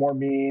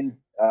mean,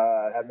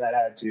 having that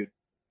attitude.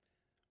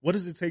 What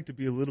does it take to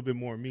be a little bit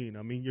more mean?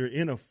 I mean, you're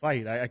in a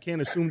fight. I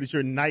can't assume that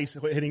you're nice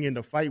heading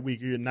into fight week.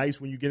 You're nice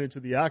when you get into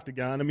the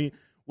octagon. I mean,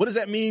 what does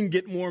that mean,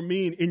 get more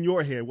mean in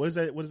your head? What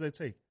does that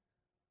take?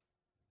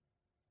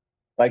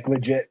 Like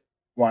legit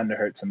wanting to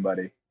hurt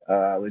somebody,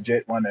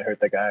 legit wanting to hurt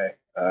the guy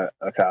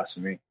across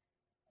from me.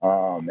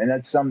 And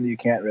that's something you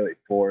can't really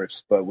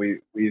force, but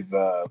we've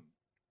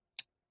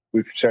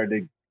started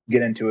to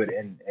get into it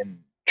in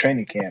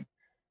training camp.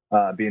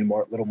 Being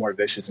a little more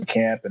vicious in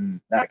camp and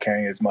not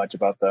caring as much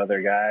about the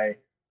other guy,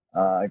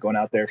 going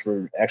out there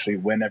for actually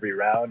win every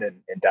round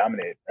and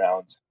dominate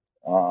rounds.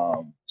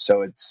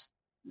 So it's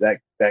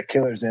that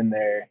killer's in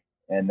there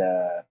and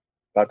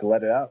about to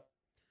let it out.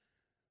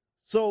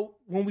 So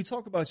when we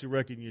talk about your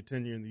record and your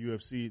tenure in the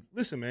UFC,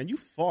 listen, man, you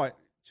fought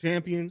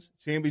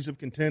championship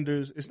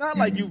contenders. It's not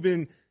like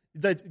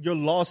that your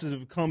losses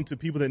have come to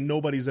people that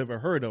nobody's ever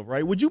heard of,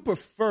 right? Would you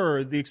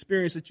prefer the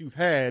experience that you've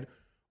had?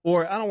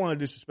 Or I don't want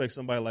to disrespect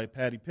somebody like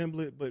Paddy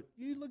Pimblett, but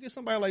you look at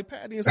somebody like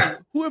Paddy and say,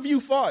 who have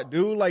you fought,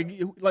 dude? Like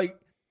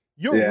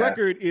your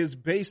record is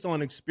based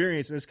on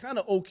experience, and it's kind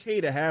of okay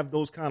to have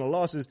those kind of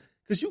losses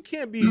because you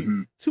can't be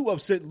too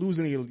upset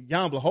losing to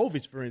Jan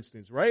Blachowicz, for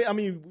instance, right? I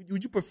mean,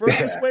 would you prefer it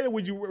this way, or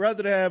would you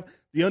rather have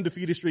the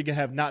undefeated streak and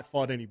have not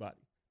fought anybody?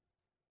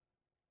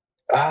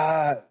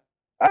 I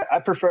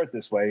prefer it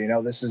this way.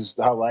 This is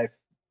how life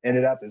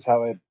ended up, is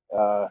how it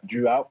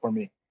drew out for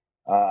me.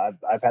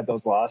 I've had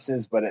those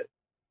losses, but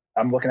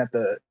I'm looking at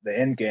the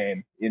end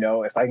game.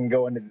 If I can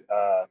go into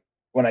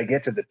when I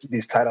get to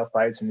these title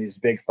fights and these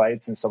big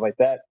fights and stuff like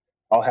that,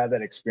 I'll have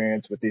that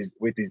experience with these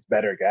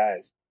better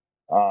guys.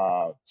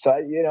 So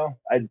I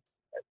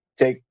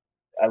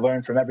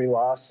learn from every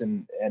loss,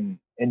 and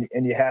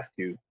you have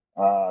to.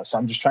 So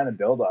I'm just trying to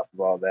build off of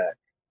all that,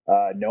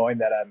 knowing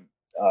that I'm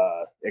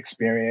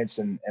experienced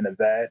and a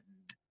vet,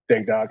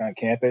 big dog on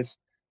campus.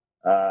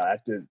 I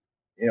have to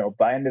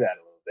buy into that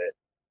a little bit.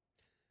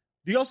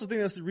 Do you also think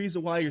that's the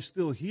reason why you're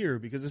still here?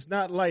 Because it's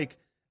not like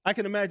I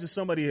can imagine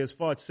somebody has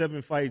fought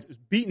 7 fights,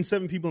 beaten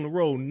 7 people in a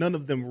row, none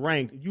of them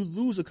ranked. You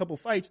lose a couple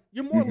fights,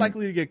 you're more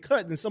likely to get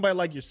cut than somebody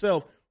like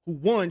yourself who,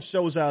 1,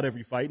 shows out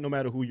every fight, no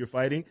matter who you're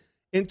fighting,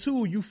 and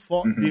 2, you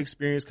fought the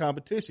experienced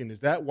competition. Is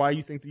that why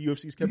you think the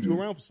UFC's kept you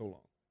around for so long?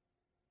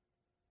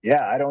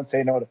 Yeah, I don't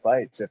say no to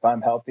fights. If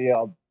I'm healthy,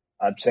 I'm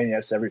saying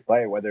yes to every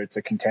fight, whether it's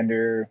a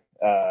contender,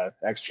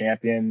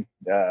 ex-champion,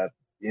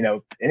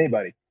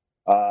 anybody.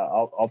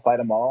 I'll fight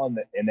them all,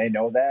 and they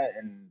know that.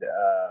 And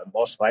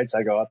most fights,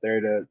 I go out there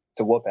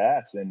to whoop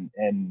ass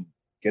and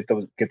get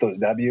those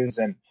W's.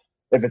 And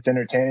if it's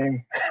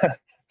entertaining,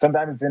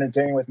 sometimes it's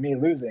entertaining with me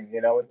losing,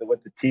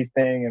 with the teeth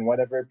thing and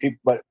whatever.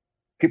 But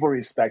people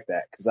respect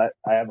that because I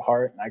have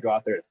heart and I go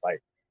out there to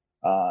fight.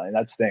 And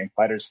that's the thing.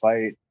 Fighters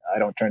fight. I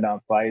don't turn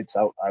down fights.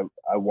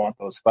 I want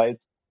those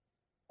fights.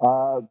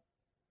 I'm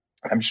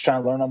just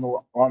trying to learn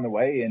on the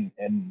way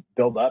and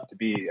build up to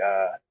be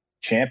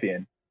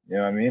champion. You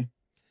know what I mean?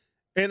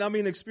 And I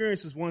mean,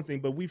 experience is one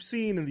thing, but we've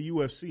seen in the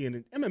UFC and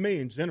in MMA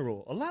in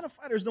general, a lot of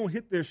fighters don't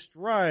hit their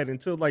stride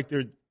until like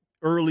their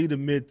early to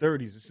mid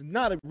 30s. It's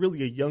not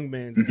really a young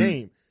man's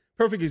game.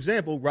 Perfect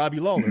example, Robbie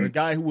Lawler, a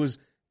guy who was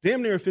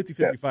damn near a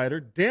 50-50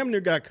 fighter, damn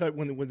near got cut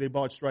when they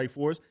bought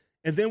Strikeforce,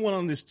 and then went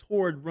on this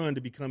torrid run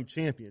to become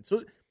champion.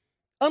 So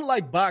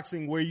unlike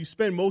boxing, where you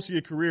spend most of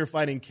your career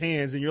fighting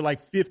cans and you're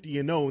like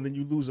 50-0 and then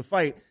you lose a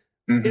fight,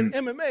 in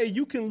MMA,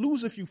 you can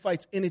lose a few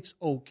fights and it's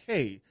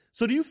okay.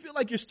 So do you feel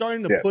like you're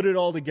starting to put it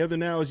all together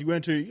now as you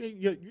enter,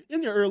 you're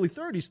in your early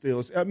 30s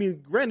still? I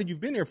mean, granted, you've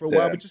been here for a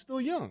while, but you're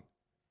still young.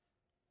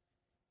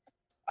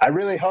 I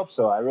really hope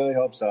so.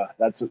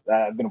 That's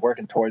I've been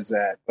working towards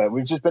that, but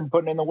we've just been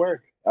putting in the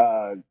work,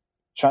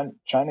 trying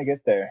to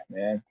get there,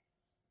 man.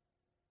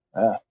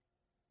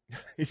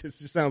 It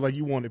just sounds like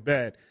you want it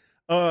bad.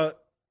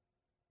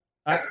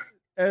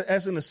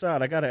 As an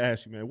aside, I got to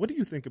ask you, man, what do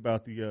you think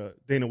about the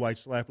Dana White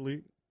Slap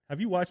League?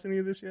 Have you watched any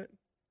of this yet?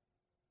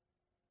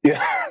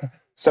 Yeah.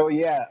 So,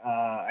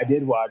 I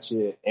did watch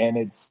it, and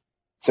it's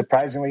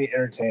surprisingly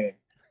entertaining.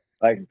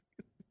 Like,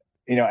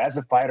 as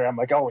a fighter, I'm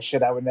like, oh,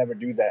 shit, I would never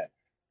do that.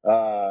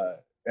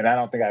 And I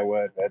don't think I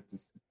would.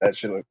 That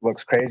shit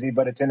looks crazy,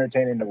 but it's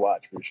entertaining to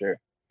watch for sure.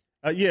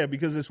 Yeah,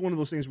 because it's one of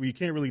those things where you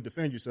can't really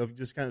defend yourself. You're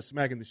just kind of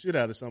smacking the shit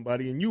out of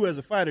somebody. And you as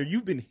a fighter,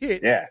 you've been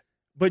hit,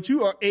 but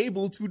you are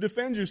able to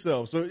defend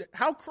yourself. So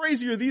how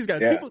crazy are these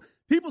guys? Yeah.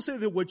 People say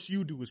that what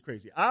you do is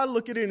crazy. I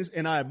look at it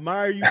and I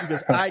admire you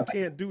because I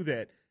can't do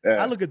that.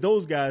 I look at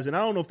those guys and I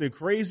don't know if they're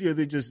crazy or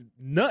they're just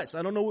nuts.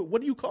 I don't know. What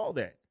do you call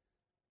that?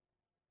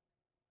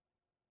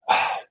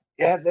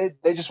 yeah,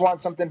 they just want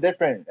something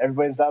different.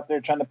 Everybody's out there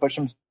trying to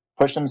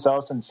push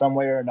themselves in some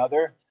way or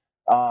another.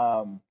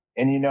 And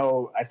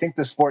I think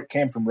the sport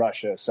came from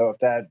Russia, so if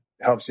that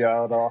helps you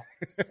out at all,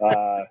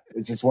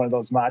 it's just one of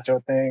those macho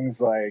things,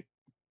 like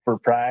for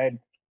pride.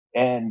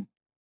 And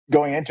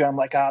going into it, I'm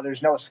like,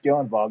 there's no skill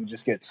involved. You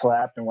just get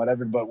slapped and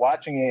whatever. But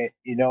watching it,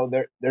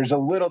 there's a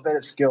little bit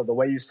of skill, the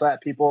way you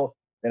slap people,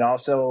 and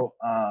also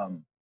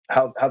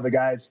how the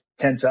guys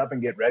tense up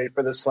and get ready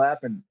for the slap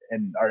and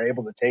are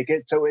able to take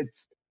it. So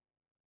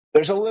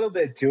there's a little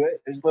bit to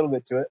it. There's a little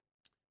bit to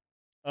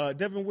it.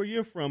 Devin, where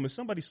you're from, if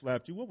somebody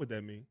slapped you, what would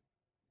that mean?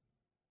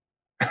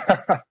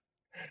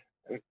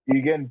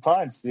 You're getting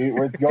punched.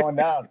 It's going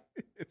down.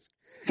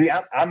 See,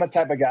 I'm a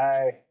type of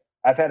guy.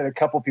 I've had a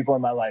couple people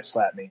in my life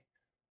slap me,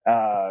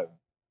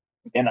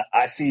 and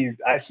I see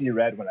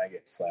red when I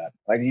get slapped.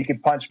 Like, you can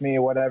punch me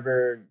or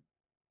whatever,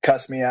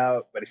 cuss me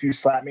out, but if you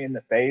slap me in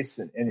the face,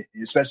 and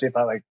especially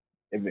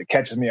if it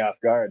catches me off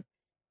guard,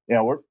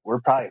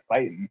 we're probably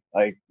fighting.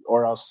 Like,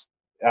 or else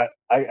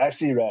I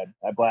see red.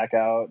 I black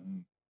out.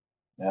 And,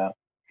 yeah.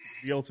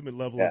 The ultimate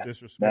level of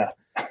disrespect.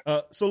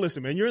 Yeah. So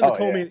listen, man, you're in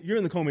the you're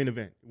in the co-main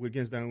event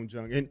against Da Un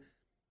Jung, and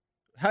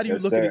how do you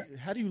look at it?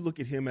 How do you look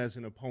at him as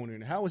an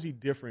opponent? How is he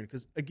different?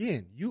 Because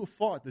again, you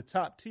fought the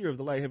top tier of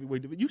the light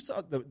heavyweight division. You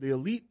saw the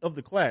elite of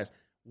the class.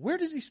 Where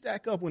does he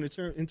stack up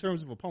in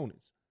terms of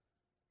opponents?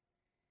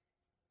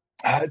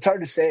 It's hard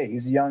to say.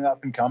 He's a young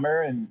up and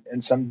comer, and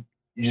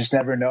you just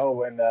never know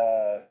when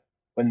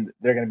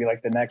they're going to be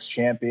like the next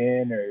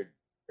champion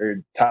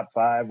or top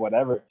 5,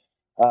 whatever.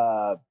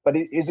 But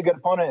he's a good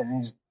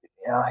opponent,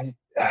 and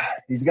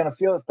he's going to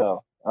feel it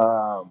though.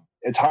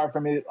 It's hard for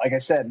me. Like I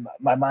said,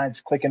 my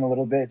mind's clicking a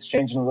little bit. It's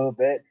changing a little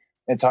bit.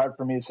 It's hard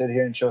for me to sit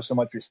here and show so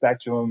much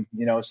respect to him,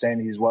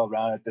 saying he's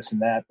well-rounded, this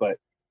and that. But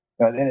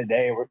at the end of the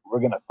day, we're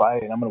going to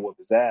fight, and I'm going to whoop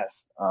his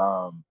ass.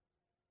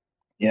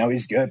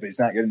 He's good, but he's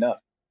not good enough.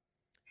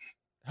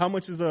 How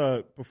much is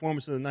a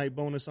performance of the night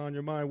bonus on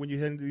your mind when you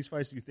head into these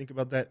fights? Do you think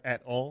about that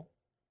at all?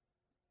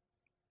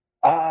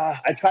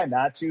 I try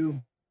not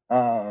to,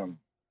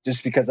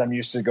 just because I'm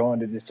used to going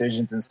to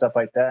decisions and stuff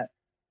like that.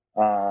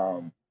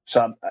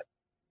 So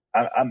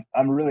I'm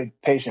a really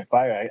patient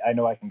fighter. I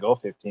know I can go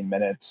 15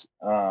 minutes,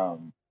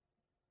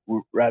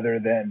 rather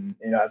than,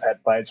 I've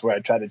had fights where I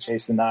try to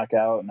chase the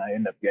knockout and I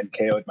end up getting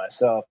KO'd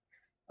myself.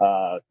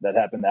 That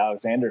happened to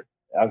Alexander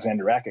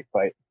Rakic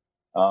fight.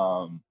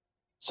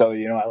 So,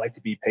 I like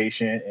to be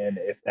patient, and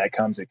if that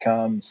comes, it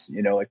comes.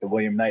 Like the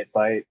William Knight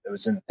fight, it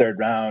was in the 3rd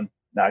round,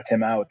 knocked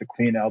him out with the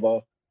clean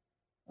elbow.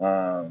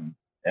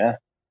 Yeah.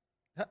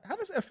 How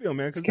does that feel,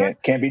 man? Because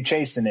can't be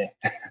chasing it.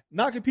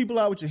 Knocking people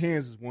out with your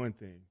hands is one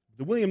thing.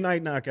 The William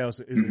Knight knockout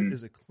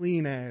is a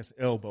clean ass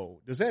elbow.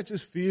 Does that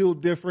just feel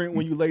different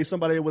when you lay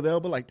somebody with an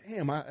elbow? Like,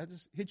 damn, I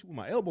just hit you with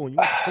my elbow and you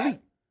went to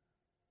sleep.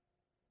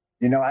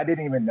 I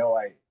didn't even know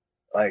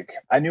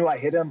I knew I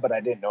hit him, but I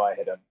didn't know I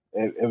hit him.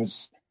 It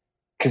was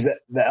because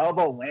the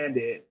elbow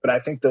landed, but I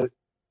think so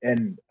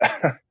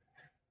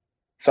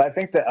I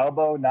think the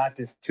elbow knocked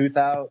his tooth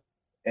out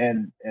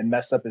and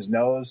messed up his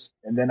nose.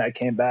 And then I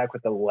came back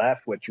with the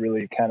left, which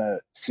really kind of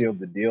sealed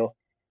the deal.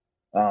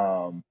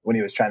 When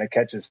he was trying to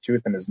catch his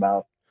tooth in his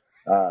mouth.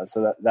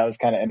 So that was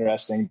kind of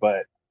interesting,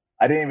 but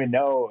I didn't even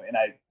know. And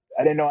I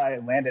didn't know I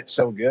landed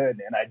so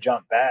good, and I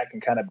jumped back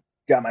and kind of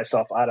got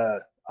myself out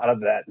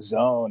of that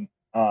zone.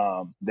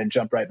 Then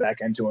jumped right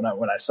back into it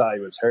when I saw he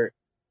was hurt.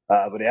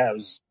 But yeah, it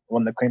was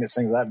one of the cleanest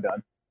things I've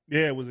done.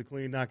 Yeah, it was a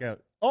clean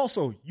knockout.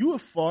 Also, you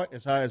have fought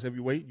as high as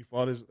heavyweight. You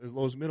fought as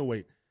low as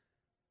middleweight.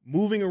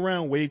 Moving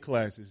around weight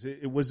classes,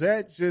 was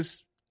that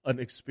just an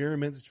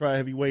experiment to try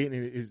heavyweight?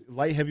 And is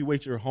light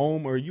heavyweight your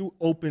home, or are you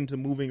open to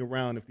moving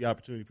around if the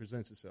opportunity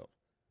presents itself?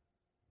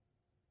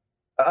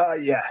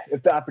 Yeah,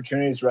 if the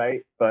opportunity is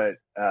right. But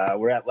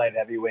we're at light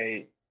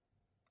heavyweight,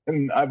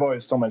 and I've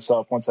always told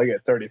myself once I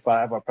get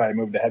 35, I'll probably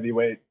move to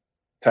heavyweight.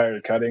 Tired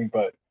of cutting,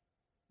 but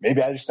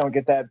maybe I just don't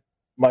get that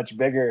much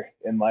bigger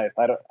in life.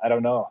 I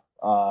don't know.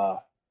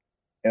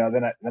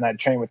 Then I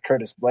train with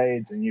Curtis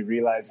Blades, and you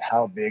realize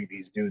how big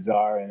these dudes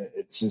are, and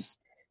it's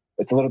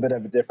a little bit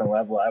of a different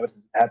level. I would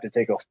have to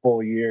take a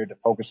full year to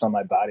focus on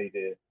my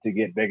body to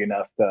get big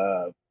enough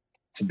to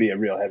be a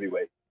real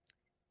heavyweight.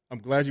 I'm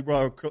glad you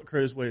brought up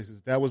Curtis Blades,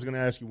 because that was going to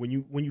ask you,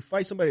 when you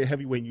fight somebody at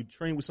heavyweight and you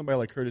train with somebody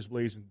like Curtis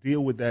Blades and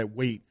deal with that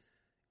weight,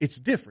 it's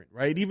different,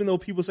 right? Even though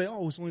people say,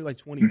 oh, it's only like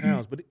 20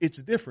 pounds, but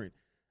it's different.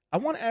 I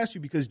want to ask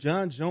you, because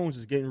John Jones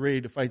is getting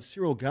ready to fight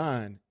Cyril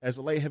Gane as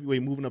a light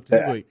heavyweight moving up to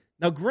heavyweight.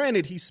 Now,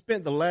 granted, he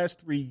spent the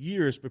last 3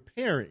 years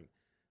preparing,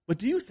 but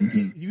do you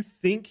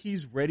think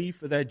he's ready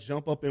for that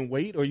jump up in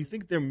weight, or you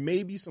think there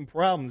may be some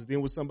problems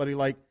dealing with somebody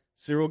like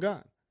Cyril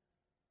Gane?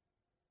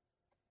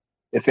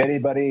 If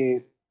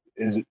anybody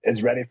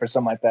is ready for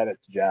something like that,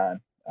 it's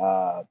John.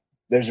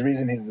 There's a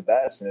reason he's the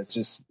best, and it's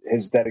just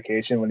his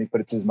dedication. When he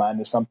puts his mind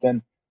to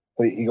something,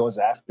 he goes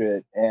after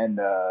it, and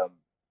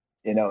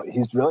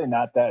he's really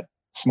not that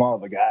small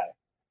of a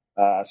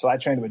guy. So I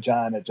trained with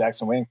John at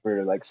Jackson Wing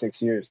for like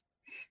 6 years.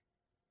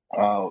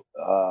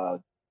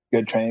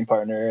 Good training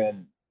partner,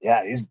 and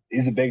yeah,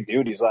 he's a big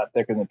dude. He's a lot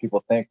thicker than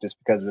people think just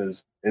because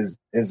of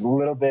his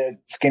little bit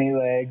skinny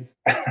legs.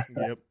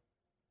 Yep.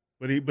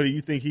 But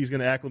you think he's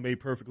going to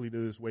acclimate perfectly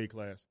to this weight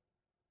class?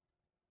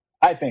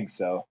 I think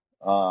so.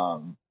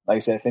 Like I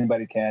said, if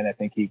anybody can, I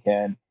think he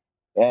can.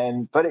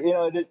 But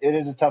it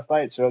is a tough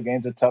fight. Cyril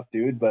Gane's a tough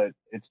dude, but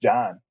it's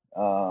John.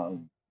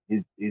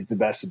 He's the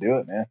best to do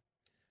it, man.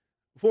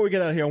 Before we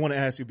get out of here, I want to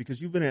ask you, because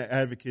you've been an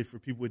advocate for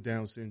people with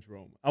Down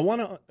syndrome, I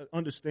want to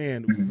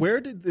understand, where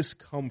did this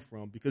come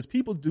from? Because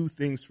people do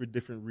things for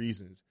different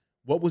reasons.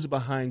 What was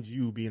behind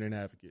you being an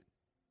advocate?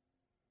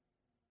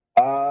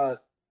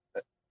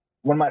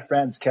 One of my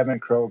friends, Kevin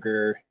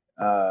Kroger,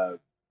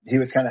 he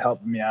was kind of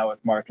helping me out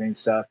with marketing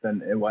stuff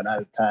and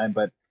whatnot at the time,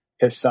 but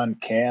his son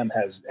Cam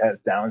has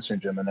Down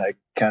syndrome, and I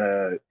kind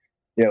of,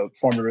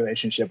 formed a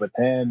relationship with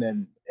him,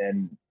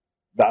 and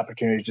the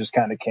opportunity just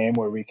kind of came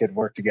where we could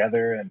work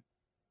together and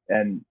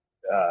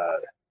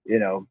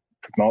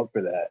promote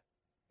for that.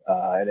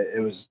 And it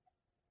was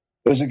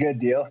a good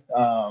deal.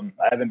 I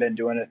haven't been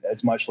doing it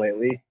as much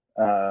lately,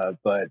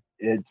 but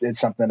it's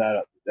something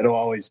that'll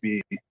always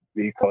be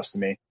close to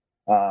me.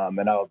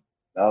 And I'll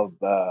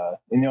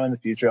in the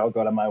future, I'll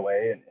go out of my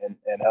way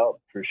and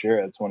help for sure.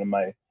 It's one of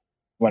my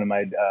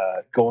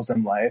goals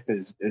in life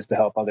is to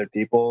help other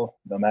people,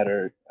 no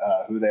matter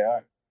who they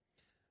are.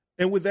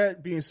 And with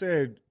that being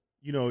said,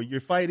 you're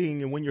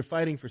fighting, and when you're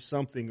fighting for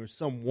something or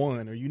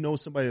someone, or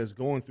somebody that's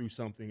going through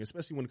something,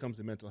 especially when it comes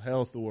to mental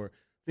health or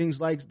things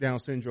like Down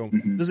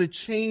syndrome, does it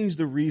change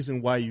the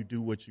reason why you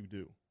do what you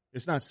do?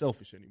 It's not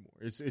selfish anymore.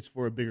 It's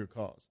for a bigger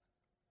cause.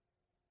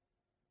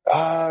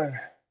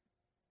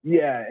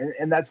 Yeah,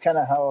 and that's kind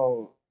of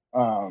how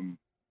when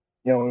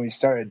we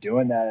started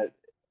doing that,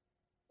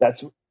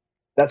 that's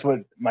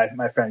what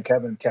my friend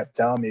Kevin kept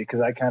telling me,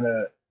 because I kind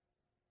of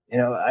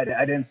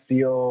I didn't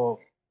feel.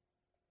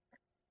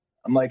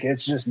 I'm like,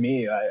 it's just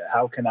me.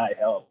 How can I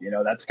help?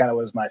 That's kind of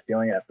was my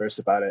feeling at first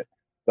about it.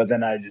 But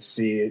then I just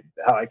see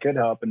how I could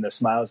help, and the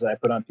smiles that I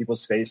put on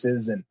people's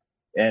faces,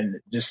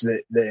 and just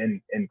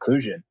the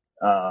inclusion.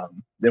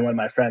 Then one of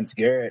my friends,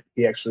 Garrett,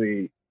 he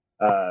actually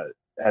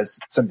has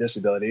some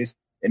disabilities,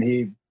 and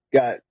he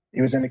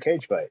was in a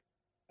cage fight.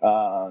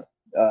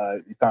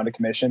 He found a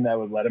commission that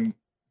would let him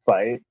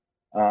fight,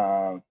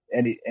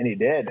 and he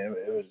did. And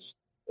it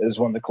was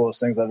one of the coolest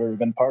things I've ever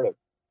been part of.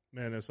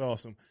 Man, that's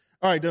awesome.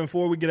 All right, then,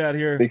 before we get out of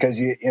here, because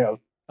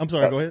I'm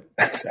sorry. Go ahead.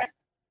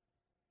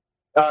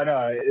 Oh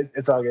no,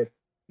 it's all good.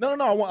 No.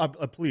 I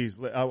want please.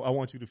 I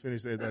want you to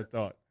finish that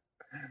thought.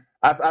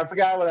 I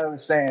forgot what I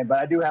was saying, but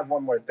I do have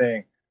one more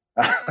thing.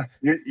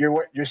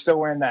 You're still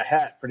wearing that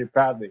hat pretty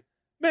proudly.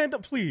 Man,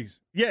 please.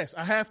 Yes,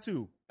 I have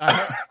to.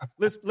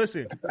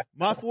 Listen,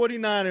 my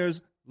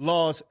 49ers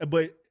lost,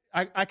 but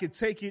I could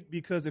take it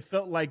because it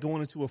felt like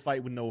going into a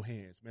fight with no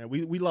hands, man.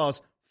 We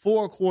lost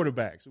 4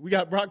 quarterbacks. We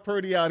got Brock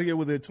Purdy out here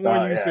with a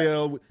torn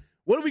UCL.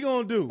 What are we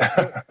going to do?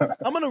 So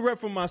I'm going to rep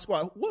from my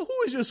squad. Who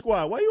is your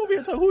squad? Why are you over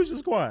here talking? Who is your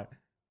squad?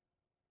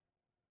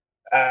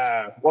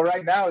 Well,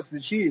 right now it's the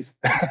Chiefs.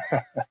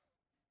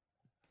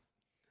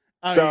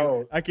 I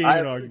can't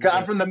even argue.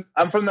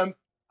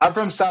 I'm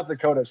from South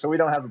Dakota, so we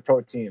don't have a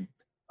pro team.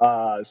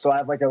 So I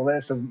have like a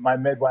list of my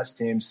Midwest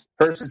teams.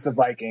 First, it's the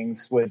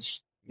Vikings,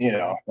 which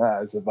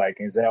it's the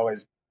Vikings. They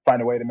always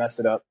find a way to mess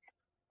it up.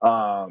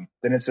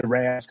 Then it's the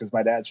Rams because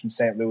my dad's from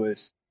St.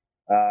 Louis.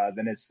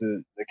 Then it's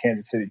the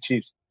Kansas City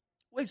Chiefs.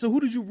 Wait, so who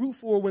did you root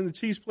for when the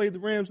Chiefs played the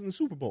Rams in the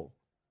Super Bowl?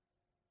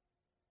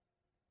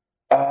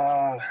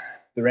 The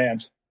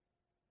Rams.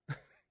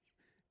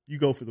 You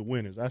go for the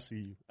winners. I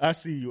see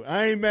you.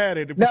 I ain't mad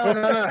at it.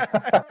 No.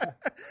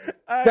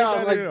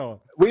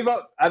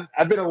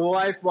 I've been a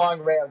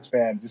lifelong Rams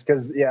fan just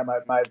because,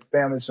 my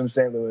family's from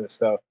St. Louis,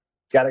 so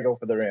got to go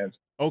for the Rams.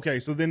 Okay,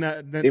 so then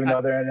even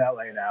though they're in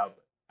LA now.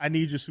 I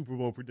need your Super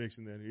Bowl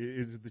prediction then.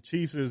 Is it the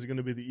Chiefs or is it going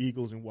to be the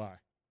Eagles, and why?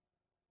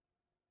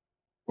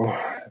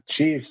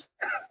 Chiefs.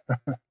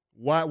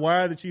 Why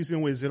are the Chiefs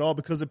in? Is it all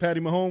because of Patty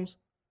Mahomes?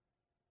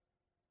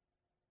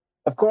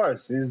 Of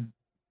course.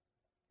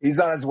 He's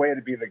on his way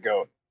to be the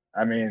GOAT.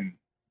 I mean,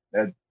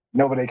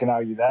 nobody can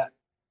argue that.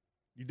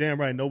 You're damn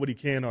right. Nobody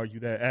can argue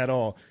that at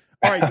all.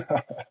 All right,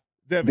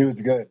 Devin.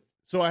 Dude's good.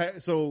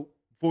 So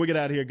before we get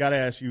out of here, got to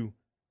ask you,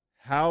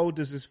 how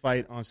does this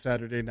fight on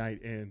Saturday night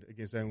end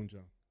against Eun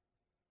Jung?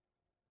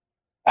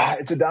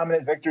 It's a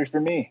dominant victory for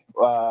me.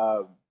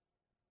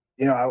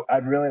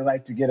 I'd really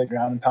like to get a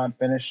ground and pound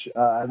finish.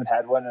 I haven't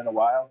had one in a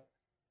while.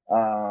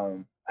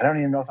 I don't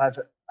even know I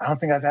don't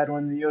think I've had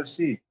one in the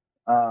UFC.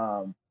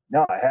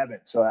 No, I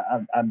haven't. So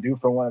I'm due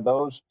for one of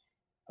those.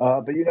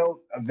 But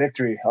a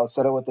victory, I'll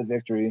settle with a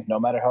victory, no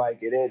matter how I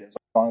get it, as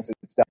long as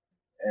it's done.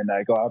 And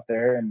I go out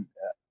there and,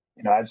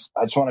 I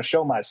just want to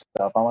show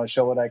myself. I want to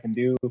show what I can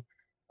do.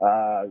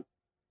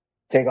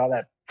 Take all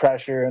that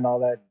pressure and all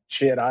that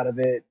shit out of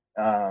it.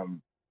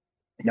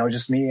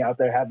 Just me out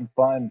there having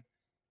fun,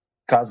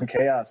 causing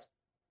chaos.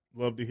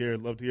 Love to hear.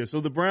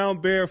 So the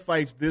Brown Bear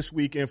fights this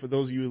weekend. For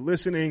those of you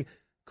listening,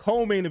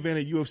 co-main event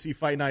at UFC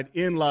Fight Night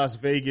in Las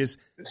Vegas.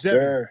 Yes, Devin,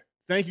 sir.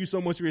 Thank you so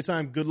much for your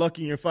time. Good luck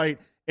in your fight.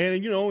 And,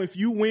 if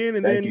you win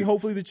and then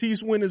hopefully the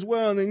Chiefs win as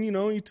well, and then,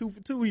 you're 2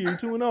 for 2 here,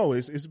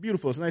 2-0. It's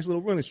beautiful. It's a nice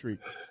little running streak.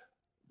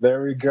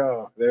 There we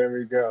go.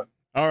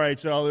 All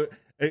right, y'all.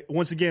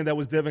 Once again, that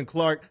was Devin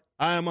Clark.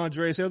 I am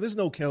Andreas Hale. There's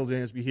no Kel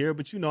Dansby here,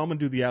 but I'm going to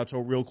do the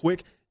outro real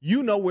quick.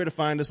 You know where to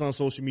find us on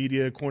social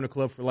media, Corner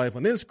Club for Life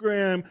on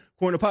Instagram,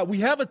 Corner Pod. We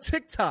have a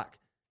TikTok.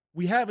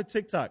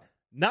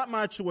 Not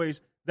my choice.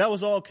 That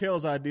was all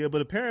Kel's idea,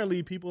 but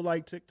apparently people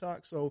like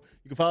TikTok, so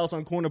you can follow us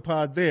on Corner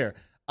Pod there.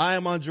 I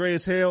am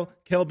Andreas Hale.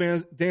 Kel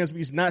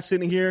Dansby's not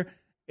sitting here,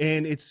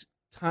 and it's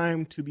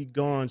time to be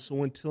gone.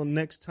 So until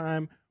next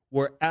time,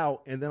 we're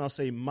out, and then I'll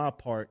say my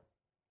part.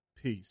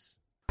 Peace.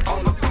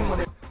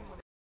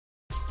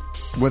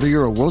 Whether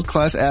you're a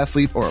world-class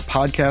athlete or a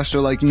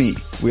podcaster like me,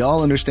 we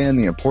all understand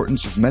the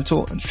importance of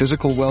mental and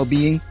physical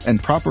well-being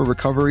and proper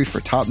recovery for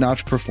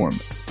top-notch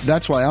performance.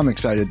 That's why I'm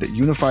excited that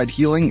Unified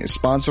Healing is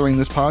sponsoring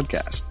this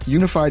podcast.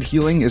 Unified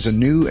Healing is a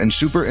new and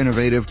super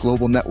innovative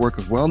global network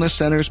of wellness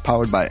centers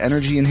powered by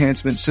Energy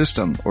Enhancement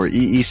System, or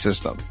EE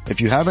System. If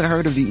you haven't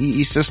heard of the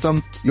EE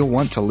System, you'll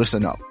want to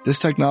listen up. This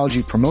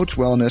technology promotes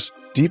wellness,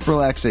 deep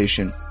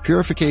relaxation,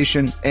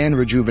 purification, and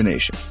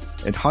rejuvenation.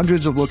 In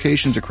hundreds of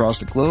locations across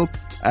the globe,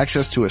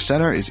 access to a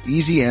center is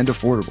easy and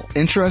affordable.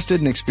 Interested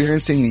in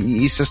experiencing the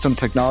EE System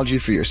technology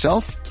for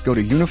yourself? Go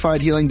to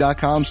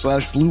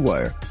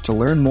unifiedhealing.com/bluewire to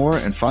learn more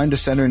and find a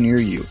center near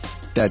you.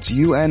 That's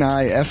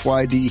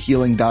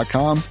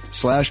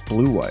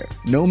unifydhealing.com/bluewire.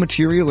 No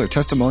material or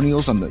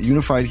testimonials on the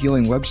Unified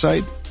Healing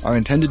website are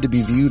intended to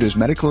be viewed as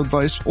medical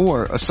advice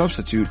or a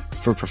substitute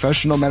for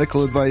professional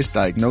medical advice,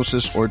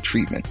 diagnosis, or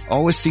treatment.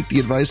 Always seek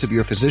the advice of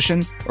your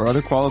physician or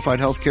other qualified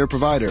healthcare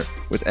provider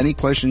with any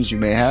questions you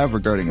may have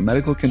regarding a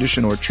medical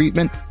condition or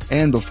treatment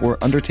and before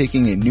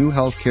undertaking a new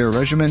healthcare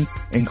regimen,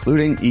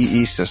 including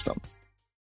EE System.